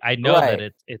way. I know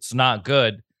that it's not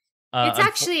good. It's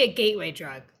actually a gateway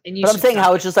drug, but I'm saying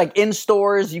how it's just like in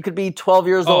stores. You could be 12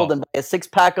 years old and buy a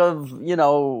 6-pack of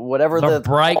whatever the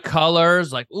bright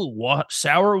colors, like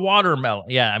sour watermelon.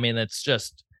 Yeah, I mean it's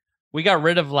just we got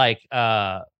rid of like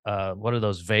what are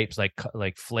those vapes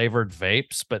like flavored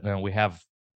vapes, but no, we have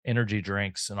energy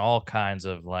drinks and all kinds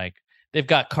of like they've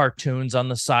got cartoons on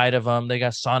the side of them. They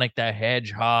got Sonic the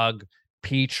Hedgehog,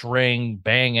 Peach Ring,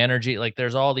 Bang Energy. Like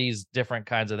there's all these different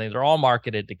kinds of things. They're all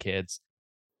marketed to kids.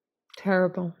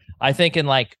 Terrible. I think in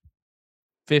like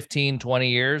 15, 20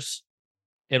 years,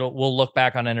 we'll look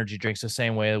back on energy drinks the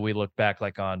same way that we look back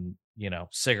like on,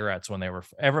 cigarettes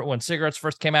when cigarettes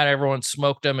first came out, everyone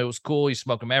smoked them. It was cool. You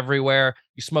smoked them everywhere.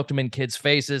 You smoked them in kids'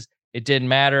 faces. It didn't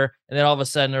matter. And then all of a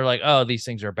sudden they're like, oh, these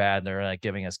things are bad. They're like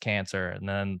giving us cancer. And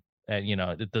then,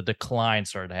 the decline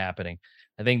started happening.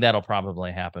 I think that'll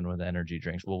probably happen with energy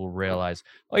drinks. We'll realize,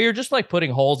 oh, you're just like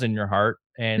putting holes in your heart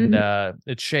and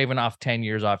it's shaving off 10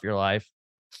 years off your life.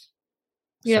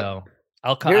 Yep. So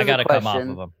I got to come off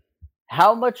of them.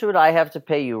 How much would I have to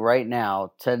pay you right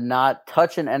now to not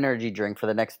touch an energy drink for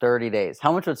the next 30 days?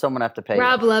 How much would someone have to pay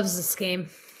Rob you? loves this game.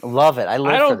 Love it. I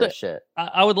live for this shit.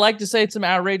 I would like to say it's an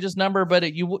outrageous number,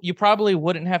 but you probably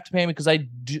wouldn't have to pay me because I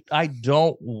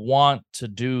don't want to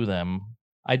do them.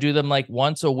 I do them like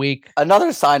once a week.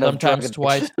 Another sign of sometimes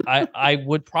twice. I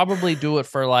would probably do it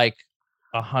for like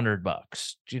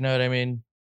 $100. Do you know what I mean?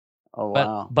 Oh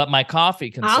wow! But my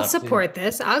coffee consumption. I'll support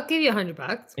this. I'll give you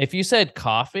 $100. If you said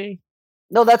coffee.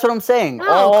 No, that's what I'm saying.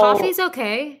 No, coffee's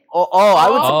okay. I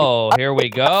would. Oh, here we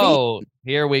go.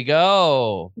 Here we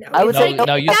go. No, I would say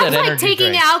no. You said like energy taking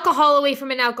drinks. alcohol away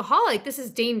from an alcoholic. This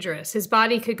is dangerous. His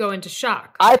body could go into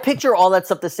shock. I picture all that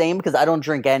stuff the same because I don't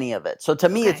drink any of it. So to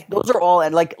me, those are all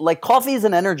and like coffee is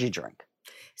an energy drink.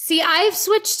 See, I've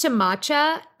switched to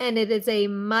matcha, and it is a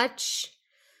much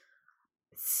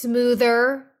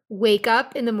smoother wake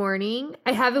up in the morning.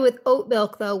 I have it with oat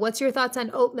milk, though. What's your thoughts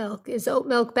on oat milk? Is oat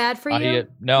milk bad for you?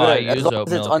 I use oat milk.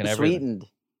 It's unsweetened.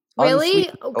 Really?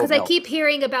 Because I keep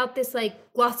hearing about this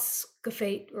like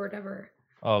glyphosate or whatever.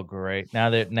 Oh, great!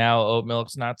 Now oat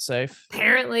milk's not safe.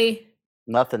 Apparently,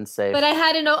 nothing's safe. But I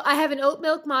have an oat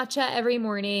milk matcha every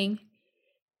morning,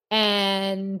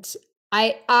 and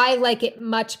I like it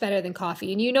much better than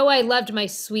coffee. And I loved my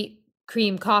sweet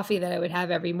cream coffee that I would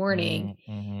have every morning.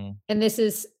 Mm-hmm. And this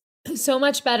is so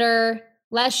much better,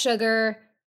 less sugar,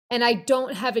 and I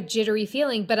don't have a jittery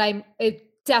feeling, but it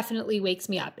definitely wakes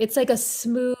me up. It's like a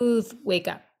smooth wake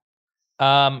up.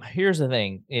 Here's the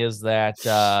thing is that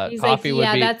coffee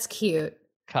would be that's cute.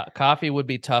 Coffee would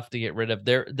be tough to get rid of.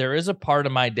 There is a part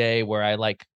of my day where I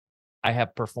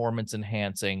have performance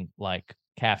enhancing like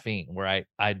caffeine where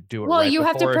I do it well, right you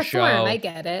have to before a perform. show, I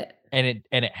get it. And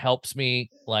it helps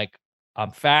me like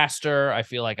I'm faster. I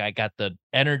feel like I got the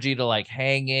energy to like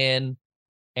hang in.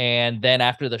 And then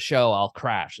after the show, I'll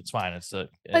crash. It's fine.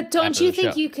 But don't you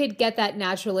think you could get that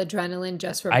natural adrenaline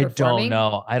just for performing? I don't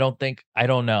know. I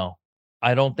don't know.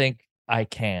 I don't think I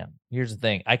can. Here's the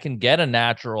thing. I can get a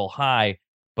natural high,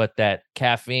 but that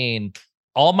caffeine,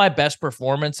 all my best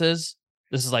performances,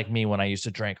 this is like me when I used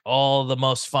to drink. All the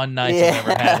most fun nights I've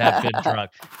ever had have been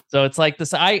drunk. So it's like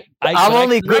this. I'm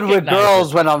only good with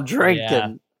girls when I'm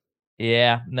drinking.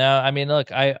 Yeah. No, I mean,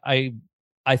 look, I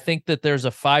think that there's a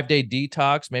 5-day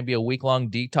detox, maybe a week-long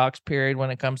detox period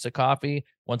when it comes to coffee.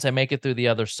 Once I make it through the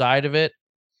other side of it,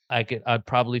 I'd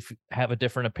probably have a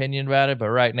different opinion about it.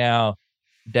 But right now,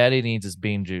 Daddy needs his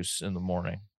bean juice in the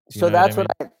morning. So that's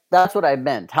what I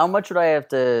meant. How much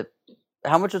would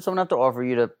someone have to offer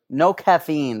you to no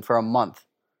caffeine for a month?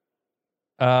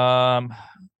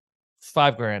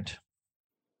 $5,000.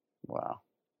 Wow.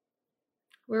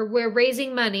 We're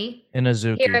raising money in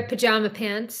Azuki here at Pajama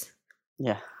Pants.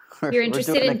 Yeah. If you're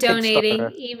interested in donating,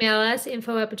 email us,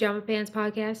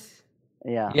 info@pajamapantspodcast.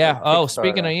 Yeah. Yeah. Oh,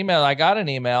 speaking of email, I got an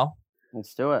email.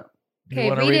 Let's do it. You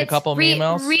want to read a couple of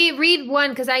emails? Read one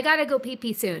because I got to go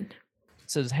pee soon.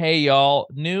 It says, hey, y'all,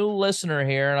 new listener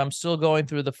here, and I'm still going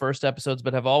through the first episodes,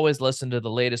 but have always listened to the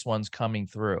latest ones coming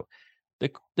through.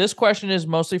 This question is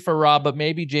mostly for Rob, but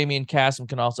maybe Jamie and Cassim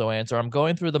can also answer. I'm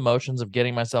going through the motions of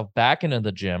getting myself back into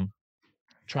the gym,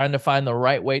 trying to find the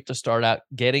right weight to start out,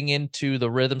 getting into the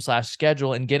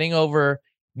rhythm/schedule, and getting over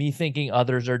me thinking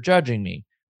others are judging me.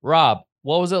 Rob,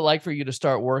 what was it like for you to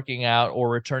start working out or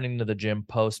returning to the gym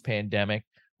post-pandemic?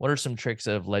 What are some tricks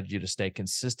that have led you to stay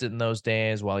consistent in those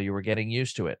days while you were getting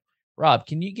used to it? Rob,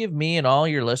 can you give me and all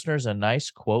your listeners a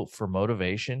nice quote for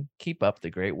motivation? Keep up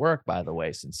the great work, by the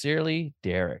way. Sincerely,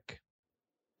 Derek.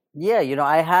 Yeah,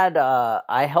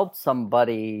 I helped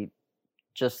somebody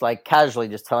just like casually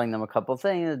just telling them a couple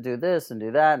things, do this and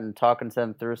do that, and talking to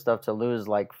them through stuff to lose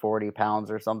like 40 pounds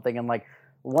or something. And like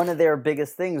one of their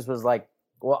biggest things was like,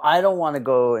 well, I don't want to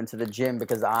go into the gym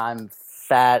because I'm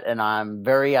fat and I'm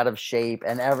very out of shape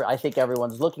and I think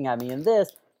everyone's looking at me in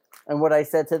this. And what I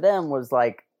said to them was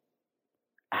like,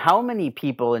 how many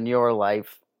people in your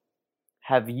life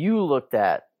have you looked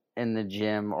at in the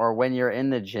gym or when you're in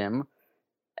the gym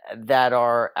that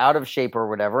are out of shape or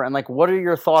whatever? And like, what are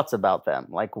your thoughts about them?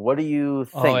 Like, what do you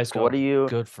think?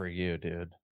 Good for you,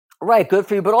 dude. Right. Good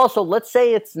for you. But also let's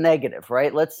say it's negative,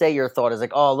 right? Let's say your thought is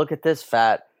like, oh, look at this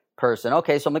fat person.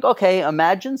 Okay. So I'm like, okay,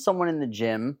 imagine someone in the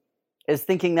gym is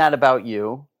thinking that about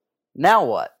you. Now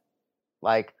what?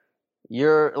 Like,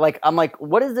 I'm like,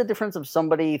 what is the difference of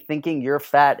somebody thinking you're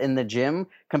fat in the gym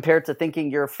compared to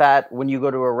thinking you're fat when you go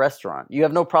to a restaurant? You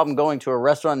have no problem going to a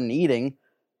restaurant and eating,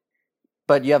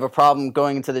 but you have a problem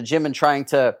going into the gym and trying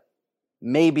to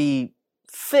maybe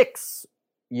fix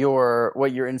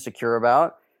what you're insecure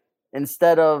about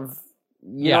instead of,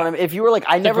 you know what I mean? If you were like,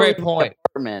 I never leave my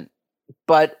apartment,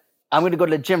 but I'm going to go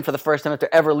to the gym for the first time after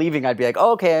ever leaving, I'd be like,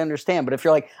 oh, okay, I understand. But if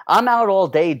you're like, I'm out all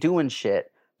day doing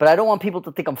shit, but I don't want people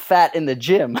to think I'm fat in the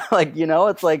gym. Like,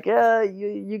 it's like, yeah,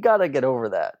 you got to get over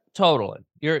that. Totally.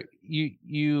 If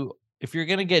you're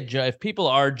going to if people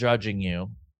are judging you,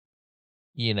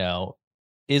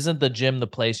 isn't the gym the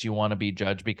place you want to be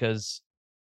judged? Because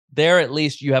there, at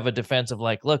least you have a defense of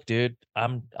like, look, dude,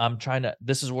 I'm trying to,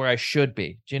 this is where I should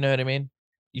be. Do you know what I mean?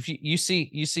 If you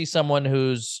see someone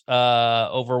who's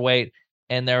overweight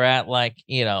and they're at like,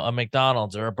 a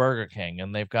McDonald's or a Burger King,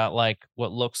 and they've got like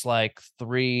what looks like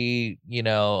 3,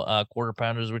 quarter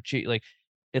pounders with cheese, like,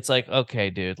 it's like, okay,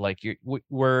 dude, like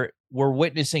we're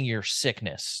witnessing your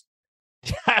sickness.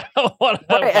 I don't want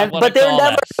to, but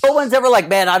no one's ever like,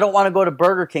 man, I don't want to go to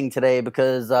Burger King today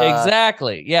because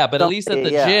exactly, yeah. But at least at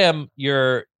the gym,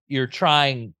 you're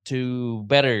trying to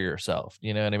better yourself.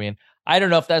 You know what I mean? I don't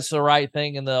know if that's the right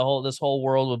thing in this whole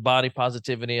world with body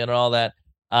positivity and all that.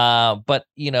 But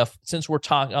since we're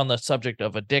talking on the subject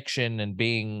of addiction and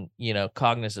being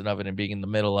cognizant of it and being in the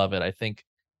middle of it, I think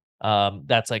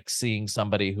that's like seeing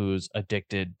somebody who's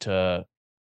addicted to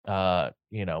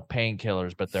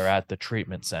painkillers, but they're at the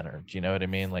treatment center. Do you know what I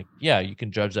mean? Like, yeah, you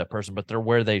can judge that person, but they're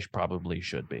where they probably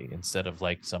should be, instead of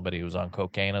like somebody who's on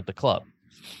cocaine at the club.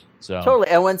 So totally.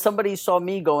 And when somebody saw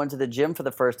me go into the gym for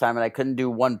the first time and I couldn't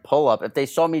do one pull-up, if they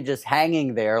saw me just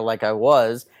hanging there like I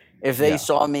was, if they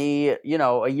saw me,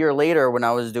 a year later when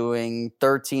I was doing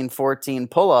 13, 14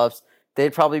 pull-ups,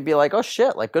 they'd probably be like, oh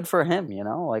shit, like good for him,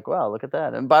 like, wow, look at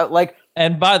that. And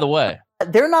by the way,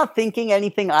 they're not thinking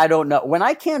anything I don't know. When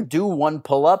I can't do one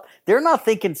pull-up, they're not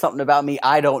thinking something about me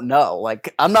I don't know.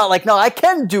 Like, I'm not like, no, I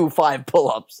can do 5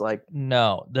 pull-ups. Like,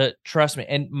 no, trust me.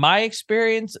 And my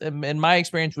experience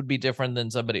would be different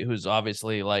than somebody who's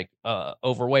obviously like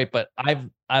overweight, but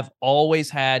I've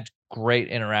always had great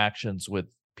interactions with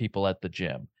people at the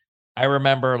gym. I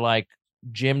remember like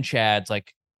gym chads,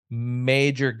 like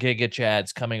major giga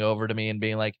chads coming over to me and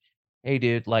being like, hey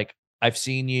dude, like, I've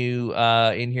seen you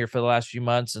in here for the last few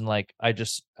months, and like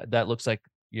that looks like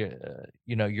you're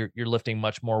lifting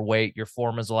much more weight. Your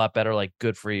form is a lot better. Like,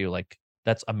 good for you. Like,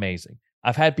 that's amazing.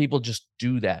 I've had people just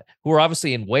do that who are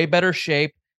obviously in way better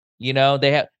shape.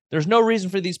 There's no reason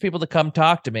for these people to come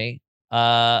talk to me.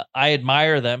 I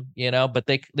admire them, but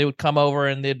they would come over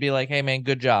and they'd be like, hey man,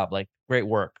 good job. Like, great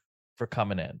work for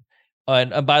coming in.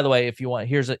 And by the way, if you want,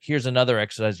 here's another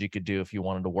exercise you could do if you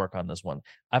wanted to work on this one.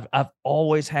 I've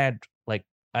always had, like,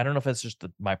 I don't know if it's just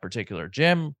my particular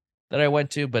gym that I went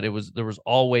to, but there was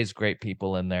always great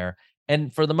people in there.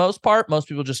 And for the most part, most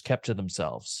people just kept to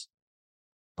themselves,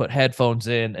 put headphones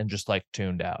in and just like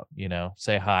tuned out,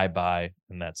 say hi, bye,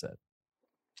 and that's it.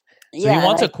 So he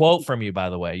wants a quote from you, by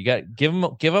the way. You got give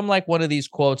him like one of these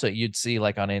quotes that you'd see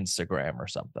like on Instagram or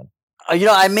something.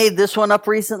 I made this one up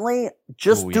recently.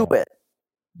 Just do it.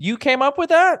 You came up with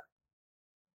that?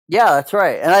 Yeah, that's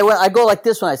right. And I go like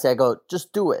this when I say,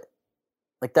 just do it.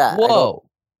 Like that. Whoa.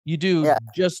 You do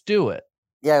just do it.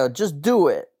 Yeah, just do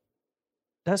it.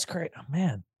 That's great. Oh,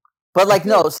 man. But like,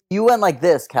 no, so you went like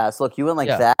this, Cass. Look, you went like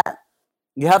that.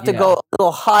 You have to go a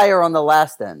little higher on the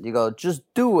last end. You go, just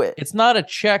do it. It's not a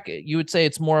check. You would say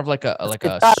it's more of like a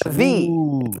V.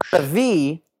 A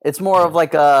V. It's more of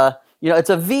like a, it's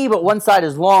a V, but one side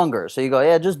is longer. So you go,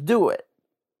 yeah, just do it.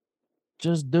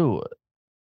 Just do it.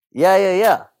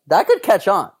 Yeah. That could catch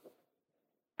on.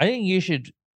 I think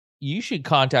you should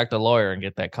contact a lawyer and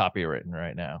get that copywritten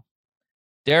right now.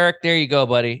 Derek, there you go,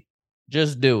 buddy.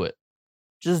 Just do it.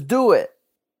 Just do it.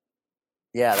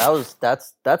 Yeah,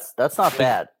 that's not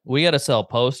bad. We got to sell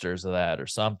posters of that or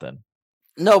something.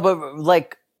 No, but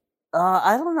like,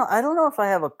 I don't know. I don't know if I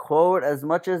have a quote as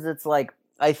much as it's like,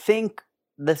 I think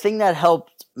the thing that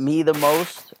helped me the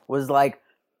most was like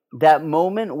that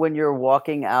moment when you're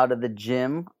walking out of the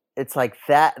gym. It's like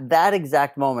that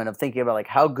exact moment of thinking about like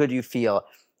how good you feel,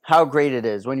 how great it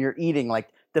is when you're eating, like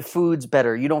the food's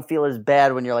better. You don't feel as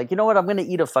bad when you're like, you know what, I'm going to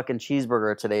eat a fucking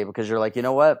cheeseburger today because you're like, you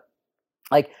know what?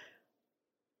 Like,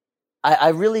 I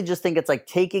really just think it's like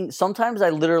sometimes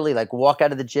I literally like walk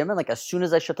out of the gym and like as soon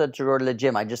as I shut the door to the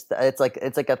gym, it's like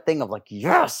a thing of like,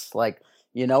 yes, like,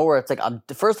 where it's like,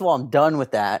 first of all, I'm done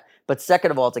with that. But second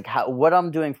of all, it's like what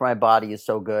I'm doing for my body is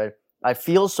so good. I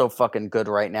feel so fucking good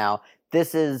right now.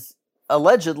 This is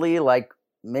allegedly like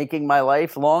making my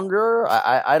life longer.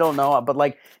 I don't know, but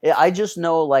like, I just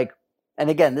know like, and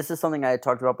again, this is something I had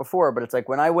talked about before, but it's like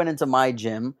when I went into my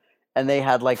gym and they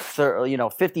had like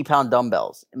 50-pound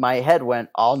dumbbells, my head went,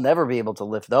 I'll never be able to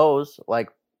lift those. Like,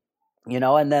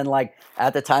 and then like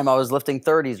at the time I was lifting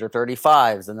 30s or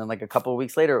 35s. And then like a couple of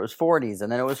weeks later, it was 40s and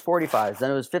then it was 45s,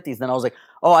 then it was 50s. Then I was like,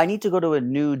 oh, I need to go to a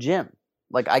new gym.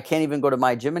 like I can't even go to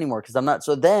my gym anymore because I'm not.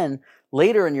 So then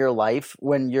later in your life,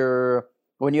 when you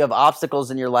have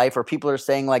obstacles in your life, or people are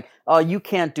saying like, oh, you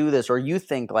can't do this, or you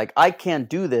think like I can't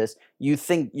do this, you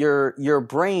think your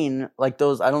brain, like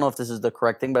those, I don't know if this is the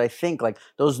correct thing, but I think like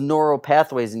those neural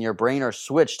pathways in your brain are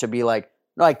switched to be like,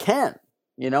 no, I can,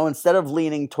 instead of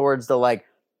leaning towards the like,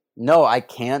 no, I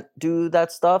can't do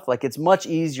that stuff. Like it's much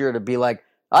easier to be like,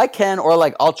 I can, or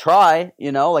like I'll try,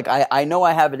 like I know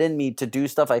I have it in me to do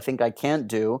stuff I think I can't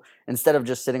do, instead of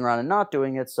just sitting around and not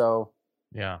doing it. So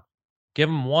yeah, give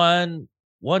them one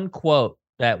quote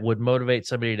that would motivate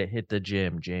somebody to hit the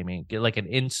gym, Jamie. Get like an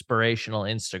inspirational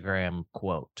Instagram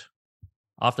quote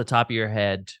off the top of your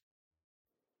head.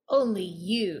 Only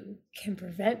you can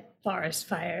prevent forest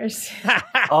fires.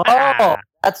 Oh,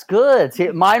 that's good. See,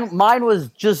 mine was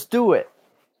just do it.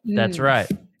 That's right.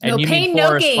 And no you pain, mean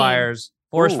forest no gain. fires.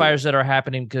 Forest fires that are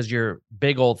happening because your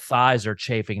big old thighs are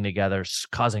chafing together,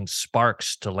 causing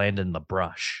sparks to land in the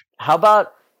brush. How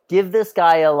about give this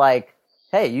guy a like,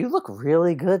 hey, you look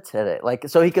really good today. Like,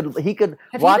 so he could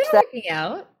Have watch you been working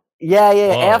out?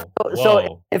 Yeah. Whoa.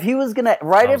 So if he was gonna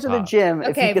after the gym,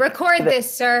 okay, record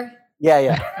this, sir.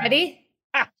 Yeah. Ready?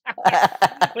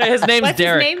 Wait, his name's What's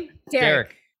Derek. His name?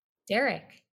 Derek.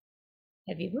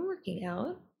 Have you been working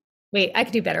out? Wait, I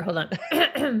could do better. Hold on.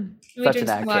 Let me drink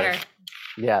some water.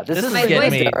 Yeah, this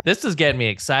is getting me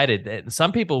excited.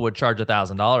 Some people would charge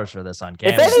 $1,000 for this on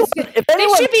camera. If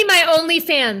anyone, it should be my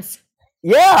OnlyFans.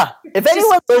 Yeah, if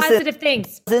anyone positive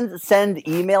things doesn't send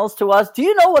emails to us, do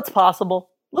you know what's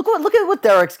possible? Look at what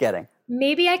Derek's getting.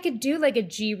 Maybe I could do like a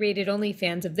G-rated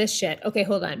OnlyFans of this shit. Okay,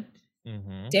 hold on.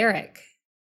 Mm-hmm. Derek,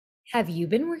 have you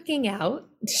been working out?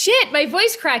 Shit, my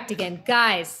voice cracked again,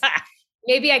 guys.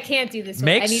 Maybe I can't do this.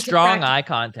 Make strong eye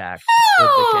contact with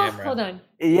the camera. Hold on.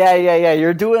 Yeah.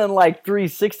 You're doing like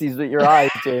 360s with your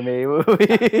eyes, Jamie.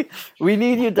 We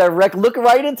need you direct. Look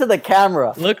right into the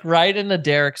camera. Look right into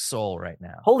Derek's soul right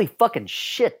now. Holy fucking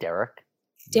shit, Derek.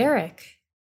 Derek,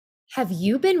 have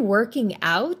you been working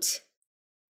out?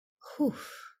 Whew.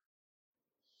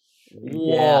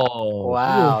 Yeah. Whoa.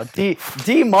 Wow. D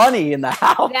money in the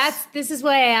house. This is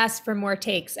why I asked for more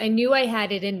takes. I knew I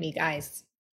had it in me, guys.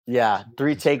 Yeah,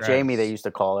 3-take Jamie, they used to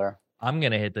call her. I'm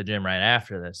going to hit the gym right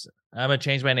after this. I'm going to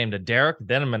change my name to Derek,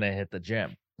 then I'm going to hit the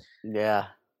gym. Yeah.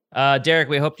 Derek,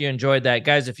 we hope you enjoyed that.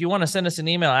 Guys, if you want to send us an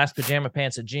email,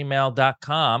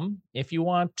 askpajamapants@gmail.com. If you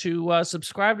want to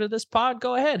subscribe to this pod,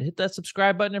 go ahead. Hit that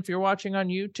subscribe button if you're watching on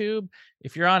YouTube.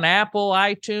 If you're on Apple,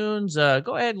 iTunes,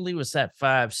 go ahead and leave us that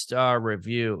 5-star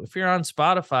review. If you're on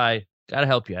Spotify, got to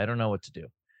help you. I don't know what to do.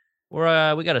 We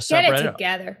got a subreddit. Get it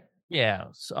together. Yeah,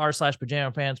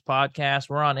 r/Pajama Pants Podcast.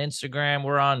 We're on Instagram.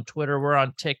 We're on Twitter. We're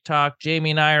on TikTok.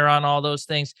 Jamie and I are on all those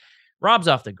things. Rob's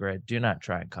off the grid. Do not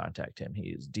try and contact him.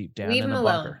 He is deep down in the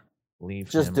bunker. Leave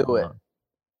him alone. Just do it.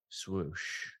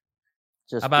 Swoosh.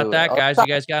 Just how about that, guys? You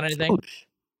guys got anything?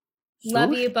 Swoosh.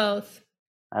 Love you both.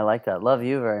 I like that. Love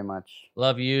you very much.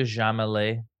 Love you,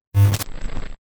 Jamile.